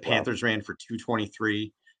 The Panthers ran for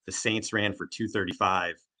 223. The Saints ran for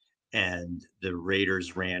 235. And the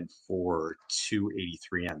Raiders ran for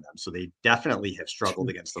 283 on them. So they definitely have struggled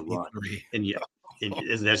against the run.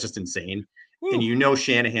 And that's just insane. Woo. And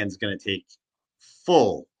Shanahan's going to take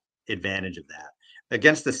full advantage of that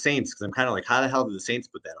against the Saints, because I'm kind of like, how the hell did the Saints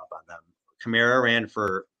put that up on them? Kamara ran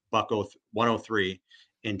for buck 103,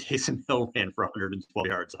 and Taysom Hill ran for 112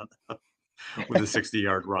 yards on them with a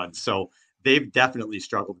 60-yard run. So they've definitely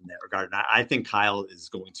struggled in that regard. And I think Kyle is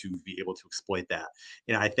going to be able to exploit that.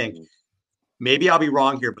 And I think maybe I'll be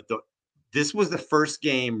wrong here, but this was the first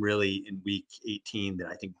game really in week 18 that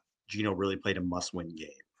I think Geno really played a must-win game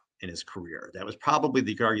in his career. That was probably,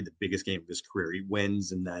 you could argue, the biggest game of his career. He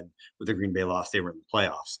wins, and then with the Green Bay loss, they were in the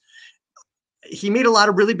playoffs. He made a lot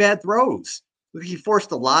of really bad throws. He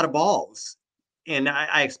forced a lot of balls. And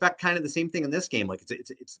I expect kind of the same thing in this game. Like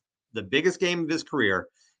it's the biggest game of his career.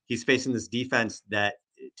 He's facing this defense that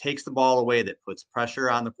takes the ball away, that puts pressure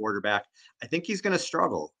on the quarterback. I think he's going to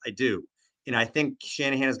struggle. I do. And I think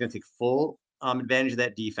Shanahan is going to take full advantage of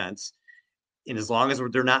that defense. And as long as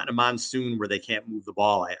they're not in a monsoon where they can't move the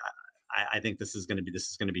ball, I think this is going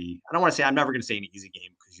to be, I don't want to say, I'm never going to say an easy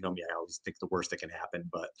game because you know me, I always think the worst that can happen,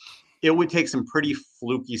 but it would take some pretty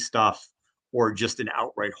fluky stuff or just an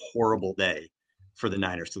outright horrible day for the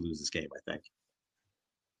Niners to lose this game, I think.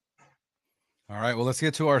 All right, well, let's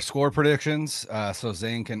get to our score predictions so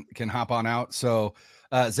Zane can hop on out. So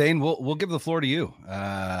Zane, we'll give the floor to you.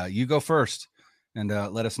 You go first and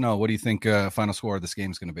let us know, what do you think final score of this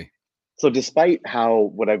game is going to be? So despite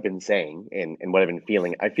what I've been saying and what I've been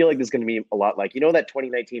feeling, I feel like this is going to be a lot like, that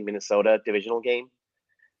 2019 Minnesota divisional game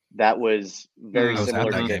that was very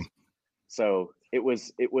similar to game. So it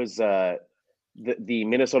was the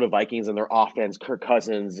Minnesota Vikings and their offense, Kirk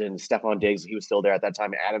Cousins and Stephon Diggs, he was still there at that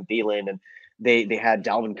time, Adam Thielen, and they had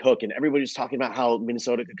Dalvin Cook, and everybody was talking about how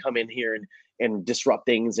Minnesota could come in here and disrupt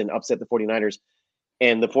things and upset the 49ers.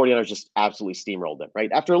 And the 49ers just absolutely steamrolled them,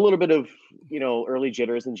 right? After a little bit of, early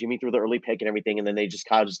jitters, and Jimmy threw the early pick and everything, and then they just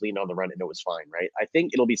kind of just leaned on the run and it was fine, right? I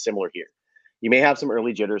think it'll be similar here. You may have some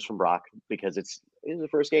early jitters from Brock because it's the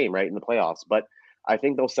first game, right, in the playoffs, but I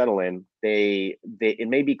think they'll settle in. It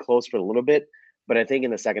may be close for a little bit, but I think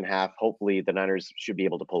in the second half, hopefully the Niners should be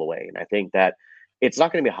able to pull away. And I think that it's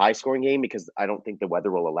not going to be a high scoring game because I don't think the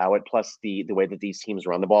weather will allow it. Plus the way that these teams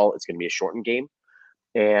run the ball, it's going to be a shortened game.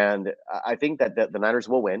 And I think that the Niners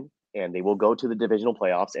will win, and they will go to the divisional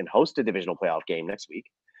playoffs and host a divisional playoff game next week.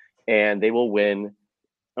 And they will win,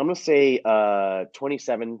 I'm going to say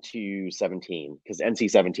 27-17 because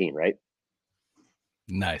NC 17, right?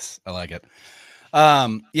 Nice. I like it.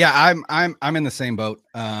 Yeah, I'm in the same boat.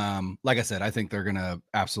 Like I said, I think they're going to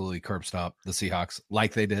absolutely curb stop the Seahawks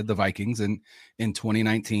like they did the Vikings in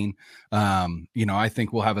 2019. I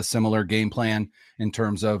think we'll have a similar game plan in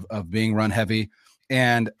terms of being run heavy.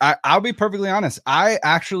 And I'll be perfectly honest. I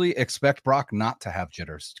actually expect Brock not to have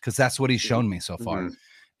jitters because that's what he's shown me so far. Mm-hmm.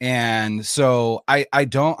 And so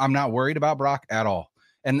I'm not worried about Brock at all.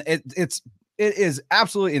 And it is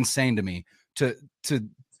absolutely insane to me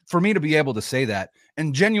for me to be able to say that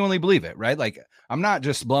and genuinely believe it, right? Like I'm not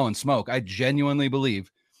just blowing smoke. I genuinely believe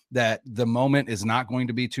that the moment is not going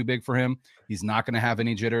to be too big for him. He's not going to have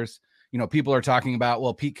any jitters. People are talking about,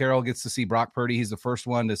 well, Pete Carroll gets to see Brock Purdy. He's the first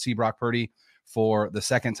one to see Brock Purdy for the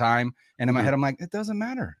second time. And in my head, I'm like, it doesn't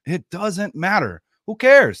matter. It doesn't matter. Who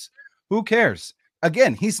cares? Who cares?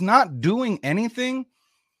 Again, he's not doing anything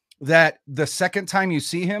that the second time you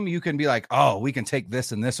see him, you can be like, oh, we can take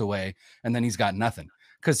this and this away. And then he's got nothing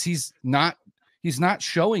because he's not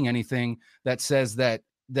showing anything that says that,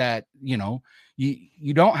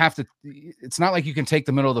 you don't have to, it's not like you can take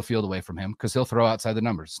the middle of the field away from him because he'll throw outside the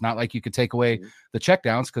numbers. It's not like you could take away the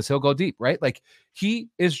checkdowns because he'll go deep, right? Like he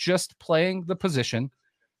is just playing the position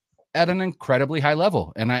at an incredibly high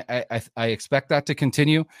level. And I expect that to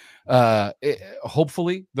continue.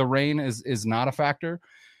 Hopefully the rain is not a factor.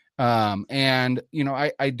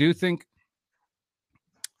 I do think,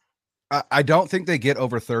 I don't think they get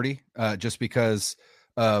over 30 just because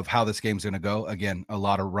of how this game's going to go. Again, a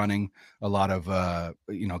lot of running, a lot of,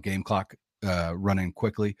 game clock running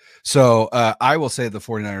quickly. So I will say the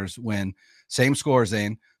 49ers win. Same score,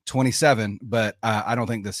 Zane, 27, but I don't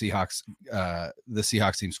think the Seahawks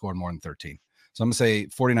team scored more than 13. So I'm going to say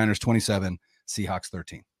 49ers 27, Seahawks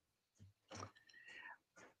 13.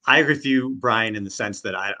 I agree with you, Brian, in the sense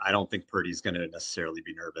that I don't think Purdy's going to necessarily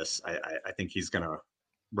be nervous. I think he's going to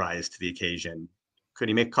rise to the occasion. Could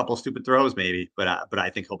he make a couple of stupid throws? Maybe, but I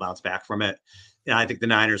think he'll bounce back from it. And I think the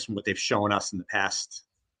Niners, from what they've shown us in the past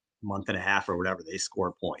month and a half or whatever, they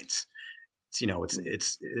score points.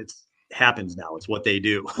 It's happens now. It's what they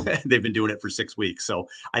do. They've been doing it for 6 weeks. So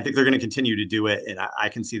I think they're going to continue to do it. And I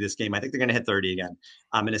can see this game. I think they're going to hit 30 again.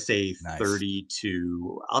 I'm going to say nice. 30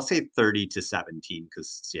 to 17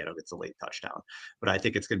 because Seattle gets a late touchdown. But I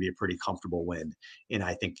think it's going to be a pretty comfortable win. And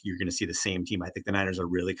I think you're going to see the same team. I think the Niners are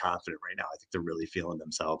really confident right now. I think they're really feeling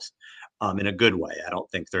themselves in a good way.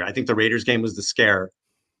 I think the Raiders game was the scare,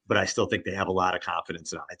 but I still think they have a lot of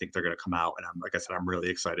confidence, and I think they're going to come out. And I'm really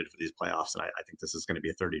excited for these playoffs, and I think this is going to be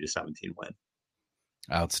a 30 to 17 win.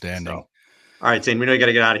 Outstanding. So, all right, Zane, we know you got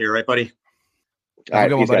to get out of here, right, buddy? All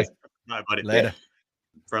right, peace, buddy. All right, buddy. Later.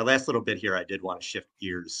 For our last little bit here, I did want to shift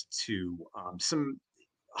gears to some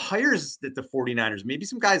hires that the 49ers, maybe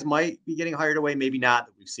some guys might be getting hired away, maybe not,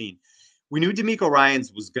 that we've seen. We knew DeMeco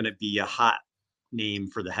Ryans was going to be a hot name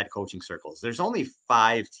for the head coaching circles. There's only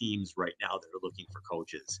 5 teams right now that are looking for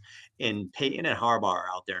coaches, and Peyton and Harbaugh are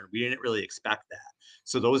out there, and we didn't really expect that.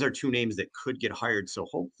 So those are 2 names that could get hired. So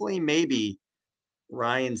hopefully maybe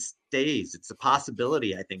Ryan stays. It's a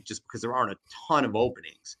possibility, I think, just because there aren't a ton of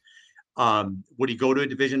openings. Would he go to a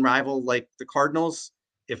division rival like the Cardinals?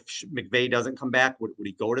 If McVay doesn't come back, would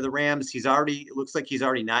he go to the Rams? It looks like he's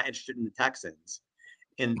already not interested in the Texans.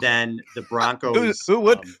 And then the Broncos.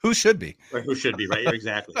 Who should be? Right, who should be, right?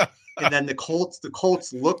 Exactly. And then the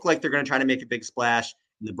Colts look like they're going to try to make a big splash,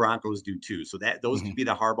 and the Broncos do too. So those could be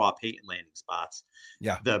the Harbaugh Peyton landing spots.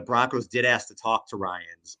 Yeah. The Broncos did ask to talk to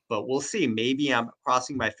Ryans, but we'll see. Maybe I'm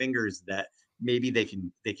crossing my fingers that maybe they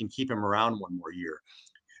can keep him around one more year.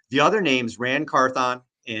 The other names, Rand Carthon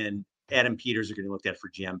and Adam Peters, are getting looked at for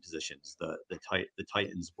GM positions. The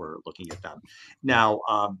Titans were looking at them. Now,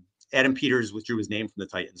 Adam Peters withdrew his name from the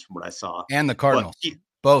Titans, from what I saw, and the Cardinals.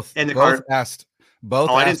 Both asked. Both.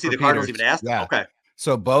 I didn't see the Cardinals even asked. Yeah. Okay.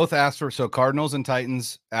 So both asked for. So Cardinals and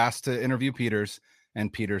Titans asked to interview Peters,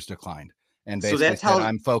 and Peters declined. And basically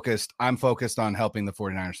said, I'm focused on helping the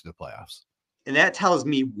 49ers to the playoffs. And that tells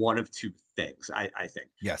me one of 2 things. I think.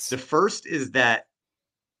 Yes. The first is that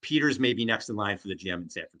Peters may be next in line for the GM in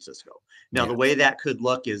San Francisco. Now, the Yes. way that could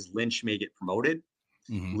look is Lynch may get promoted.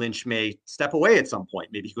 Mhm. Lynch may step away at some point.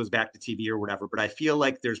 Maybe he goes back to TV or whatever. But I feel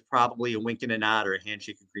like there's probably a wink and a nod or a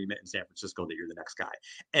handshake agreement in San Francisco that you're the next guy.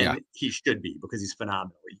 And he should be, because he's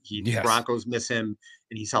phenomenal. The Broncos miss him,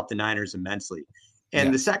 and he's helped the Niners immensely.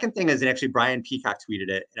 And the second thing is, and actually Brian Peacock tweeted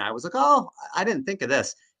it, and I was like, oh, I didn't think of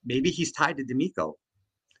this. Maybe he's tied to D'Amico.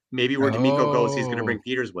 Maybe where D'Amico goes, he's going to bring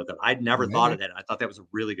Peters with him. I'd never thought of that. I thought that was a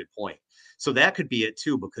really good point. So that could be it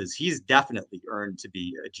too, because he's definitely earned to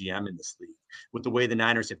be a GM in this league. With the way the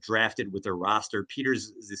Niners have drafted with their roster,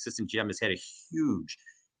 Peters, as the assistant GM, has had a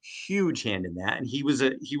huge hand in that. And he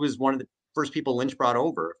was one of the first people Lynch brought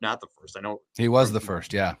over, if not the first. I know he was the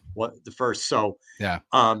first. Yeah. What the first. So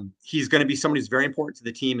he's going to be somebody who's very important to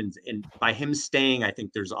the team. And by him staying, I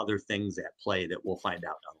think there's other things at play that we'll find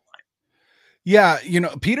out down the line. Yeah,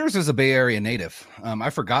 Peters is a Bay Area native. I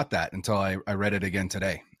forgot that until I read it again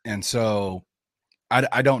today. And so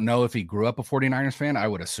I don't know if he grew up a 49ers fan. I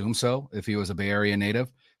would assume so, if he was a Bay Area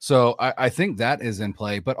native. So I think that is in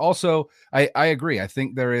play. But also, I agree. I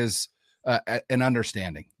think there is an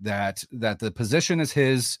understanding that the position is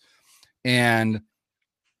his. And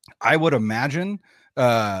I would imagine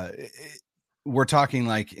we're talking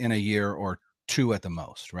like in a year or two at the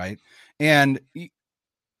most, right? And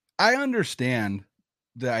I understand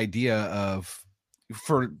the idea of,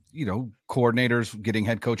 for, coordinators getting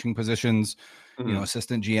head coaching positions,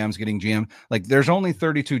 assistant GMs getting GM. Like, there's only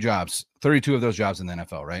 32 jobs, 32 of those jobs in the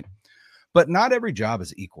NFL, right? But not every job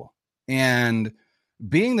is equal. And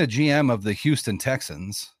being the GM of the Houston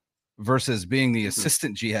Texans versus being the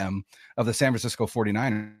assistant GM of the San Francisco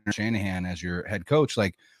 49ers, Shanahan as your head coach,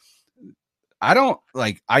 like, I know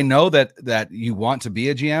that you want to be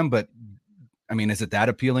a GM, but I mean, is it that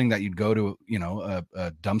appealing that you'd go to,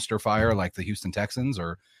 a dumpster fire like the Houston Texans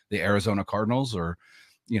or the Arizona Cardinals or,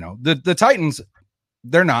 the Titans?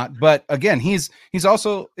 They're not. But again, he's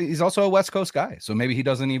also a West Coast guy. So maybe he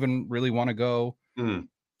doesn't even really want to go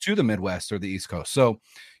to the Midwest or the East Coast. So,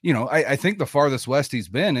 I think the farthest west he's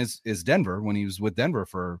been is Denver, when he was with Denver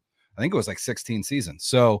for, I think it was like 16 seasons.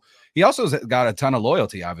 So he also has got a ton of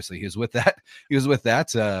loyalty. Obviously, he was with that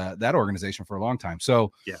organization for a long time.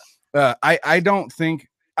 So yeah. I don't think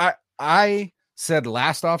I said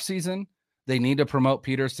last offseason they need to promote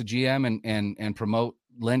Peters to GM and promote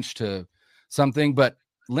Lynch to something, but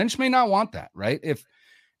Lynch may not want that, right? If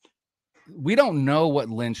we don't know what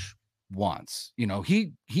Lynch wants,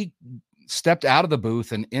 he stepped out of the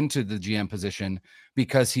booth and into the GM position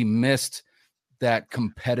because he missed that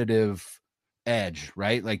competitive edge,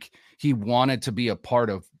 right? Like, he wanted to be a part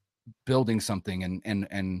of building something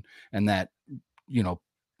and that,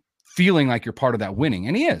 feeling like you're part of that winning.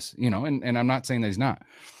 And he is, and I'm not saying that he's not,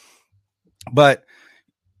 but,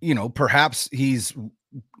 perhaps he's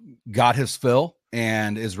got his fill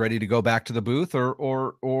and is ready to go back to the booth,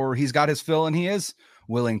 or he's got his fill and he is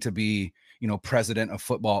willing to be, president of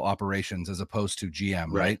football operations as opposed to GM,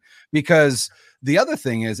 right? Because the other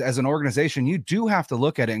thing is, as an organization, you do have to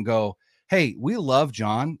look at it and go, hey, we love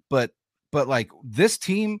John, but like this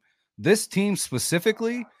team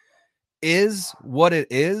specifically is what it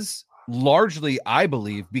is, largely, I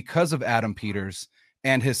believe, because of Adam Peters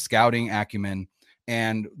and his scouting acumen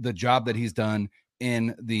and the job that he's done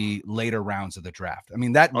in the later rounds of the draft. I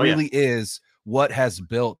mean, that really is what has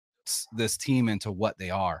built this team into what they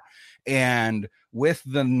are. And with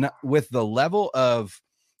the level of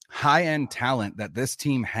high-end talent that this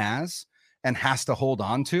team has and has to hold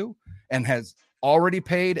on to and has already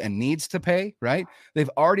paid and needs to pay, right? They've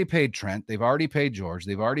already paid Trent. They've already paid George.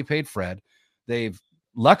 They've already paid Fred. They've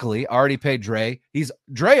luckily already paid Dre.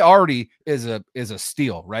 Dre already is a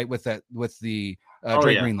steal, right? With the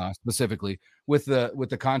Dre Greenlaw specifically, with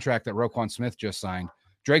the contract that Roquan Smith just signed.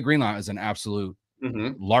 Dre Greenlaw is an absolute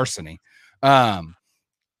larceny.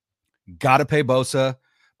 Got to pay Bosa.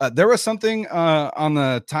 There was something on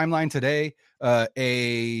the timeline today.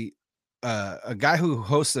 A guy who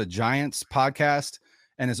hosts a Giants podcast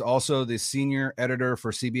and is also the senior editor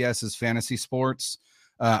for CBS's Fantasy Sports.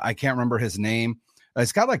 I can't remember his name.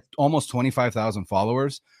 It's got like almost 25,000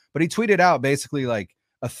 followers, but he tweeted out basically like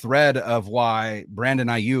a thread of why Brandon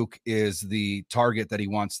Ayuk is the target that he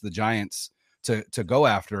wants the Giants to go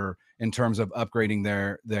after in terms of upgrading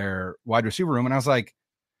their wide receiver room. And I was like,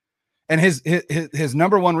 and his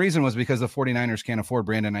number one reason was because the 49ers can't afford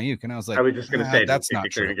Brandon Ayuk. And I was like, I was just going to say that's not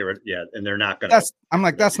true. And they're not going to. I'm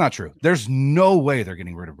like, that's not true. There's no way they're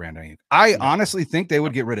getting rid of Brandon Ayuk. I honestly think they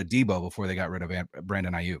would get rid of Debo before they got rid of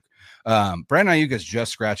Brandon Ayuk. Brandon Ayuk is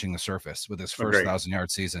just scratching the surface with his first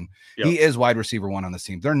 1,000-yard season. Yep. He is wide receiver one on this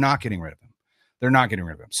team. They're not getting rid of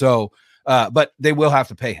him. So But they will have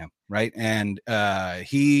to pay him, right? And they'll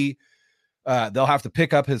have to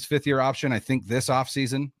pick up his 5th year option, I think, this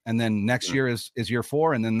offseason, and then next year is year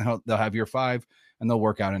 4, and then they'll have year 5, and they'll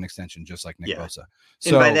work out an extension just like Nick Bosa.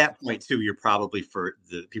 So, and by that point too, you're probably, for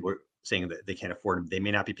the people saying that they can't afford him, they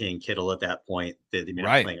may not be paying Kittle at that point. They may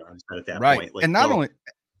not be playing Armstead at that point. Like, and not only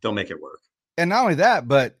they'll make it work. And not only that,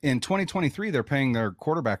 but in 2023, they're paying their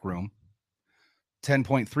quarterback room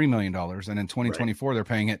 $10.3 million. And in 2024, they're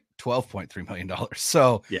paying it $12.3 million.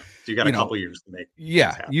 So you got a couple years to make.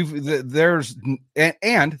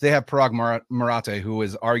 And they have Parag Marate, who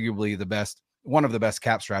is arguably one of the best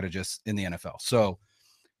cap strategists in the NFL. So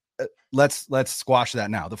let's squash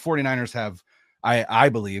that now. The 49ers I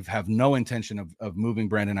believe have no intention of moving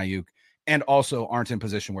Brandon Ayuk, and also aren't in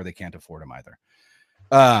position where they can't afford him either.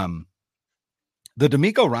 The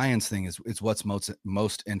DeMeco Ryans thing is what's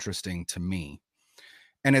most interesting to me.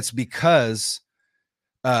 And it's because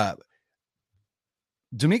DeMeco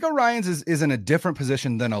Ryans is in a different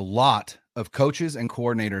position than a lot of coaches and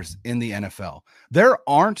coordinators in the NFL. There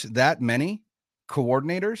aren't that many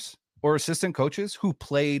coordinators or assistant coaches who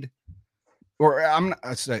played, or I'm not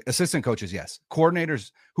assistant coaches, yes,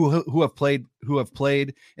 coordinators who have played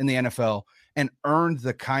in the NFL and earned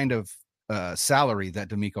the kind of salary that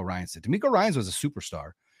DeMeco Ryans did. DeMeco Ryans was a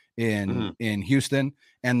superstar in Houston,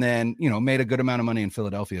 and then made a good amount of money in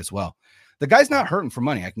Philadelphia as well. The guy's not hurting for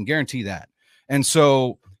money, I can guarantee that. And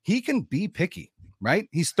so he can be picky, right?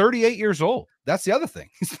 He's 38 years old. That's the other thing.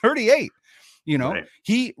 He's 38.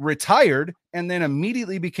 He retired and then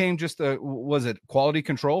immediately became just quality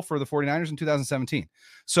control for the 49ers in 2017.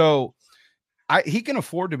 So he can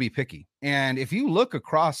afford to be picky. And if you look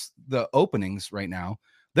across the openings right now,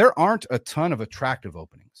 there aren't a ton of attractive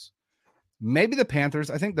openings. Maybe the Panthers.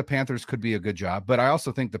 I think the Panthers could be a good job, but I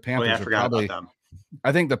also think the Panthers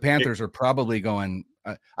are probably going.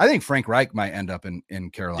 I think Frank Reich might end up in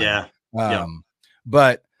Carolina.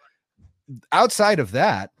 But outside of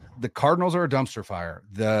that, the Cardinals are a dumpster fire.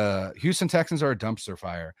 The Houston Texans are a dumpster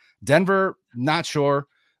fire. Denver, not sure.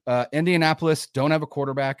 Indianapolis don't have a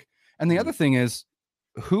quarterback. And the other thing is,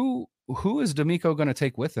 who is DeMeco going to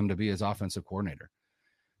take with him to be his offensive coordinator?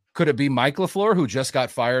 Could it be Mike LaFleur, who just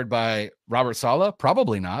got fired by Robert Saleh?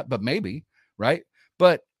 Probably not, but maybe, right?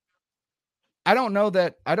 But I don't know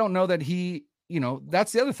that he,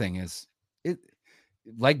 that's the other thing is, it,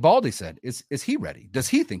 like Baldy said, is he ready? Does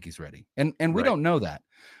he think he's ready? And we don't know that.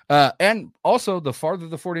 And also, the farther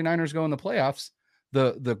the 49ers go in the playoffs,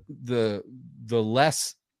 the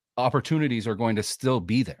less opportunities are going to still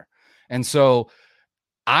be there. And so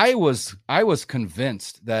I was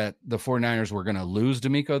convinced that the 49ers were going to lose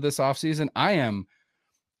DeMeco this offseason. I am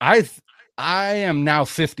now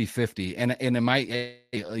 50-50, and it might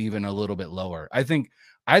even a little bit lower. I think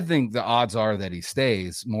the odds are that he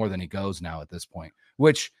stays more than he goes now at this point,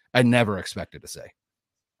 which I never expected to say.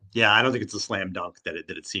 Yeah, I don't think it's a slam dunk that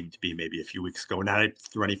it seemed to be maybe a few weeks ago. Not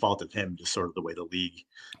through any fault of him, just sort of the way the league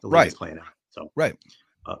is playing out. So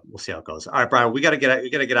we'll see how it goes. All right, Brian, we got to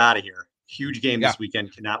get out of here. Huge game this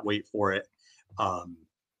weekend. Cannot wait for it. I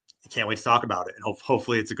can't wait to talk about it. And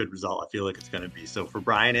hopefully it's a good result. I feel like it's going to be. So for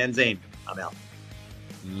Brian and Zane, I'm out.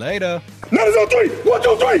 Later. 1,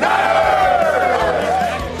 2, 3.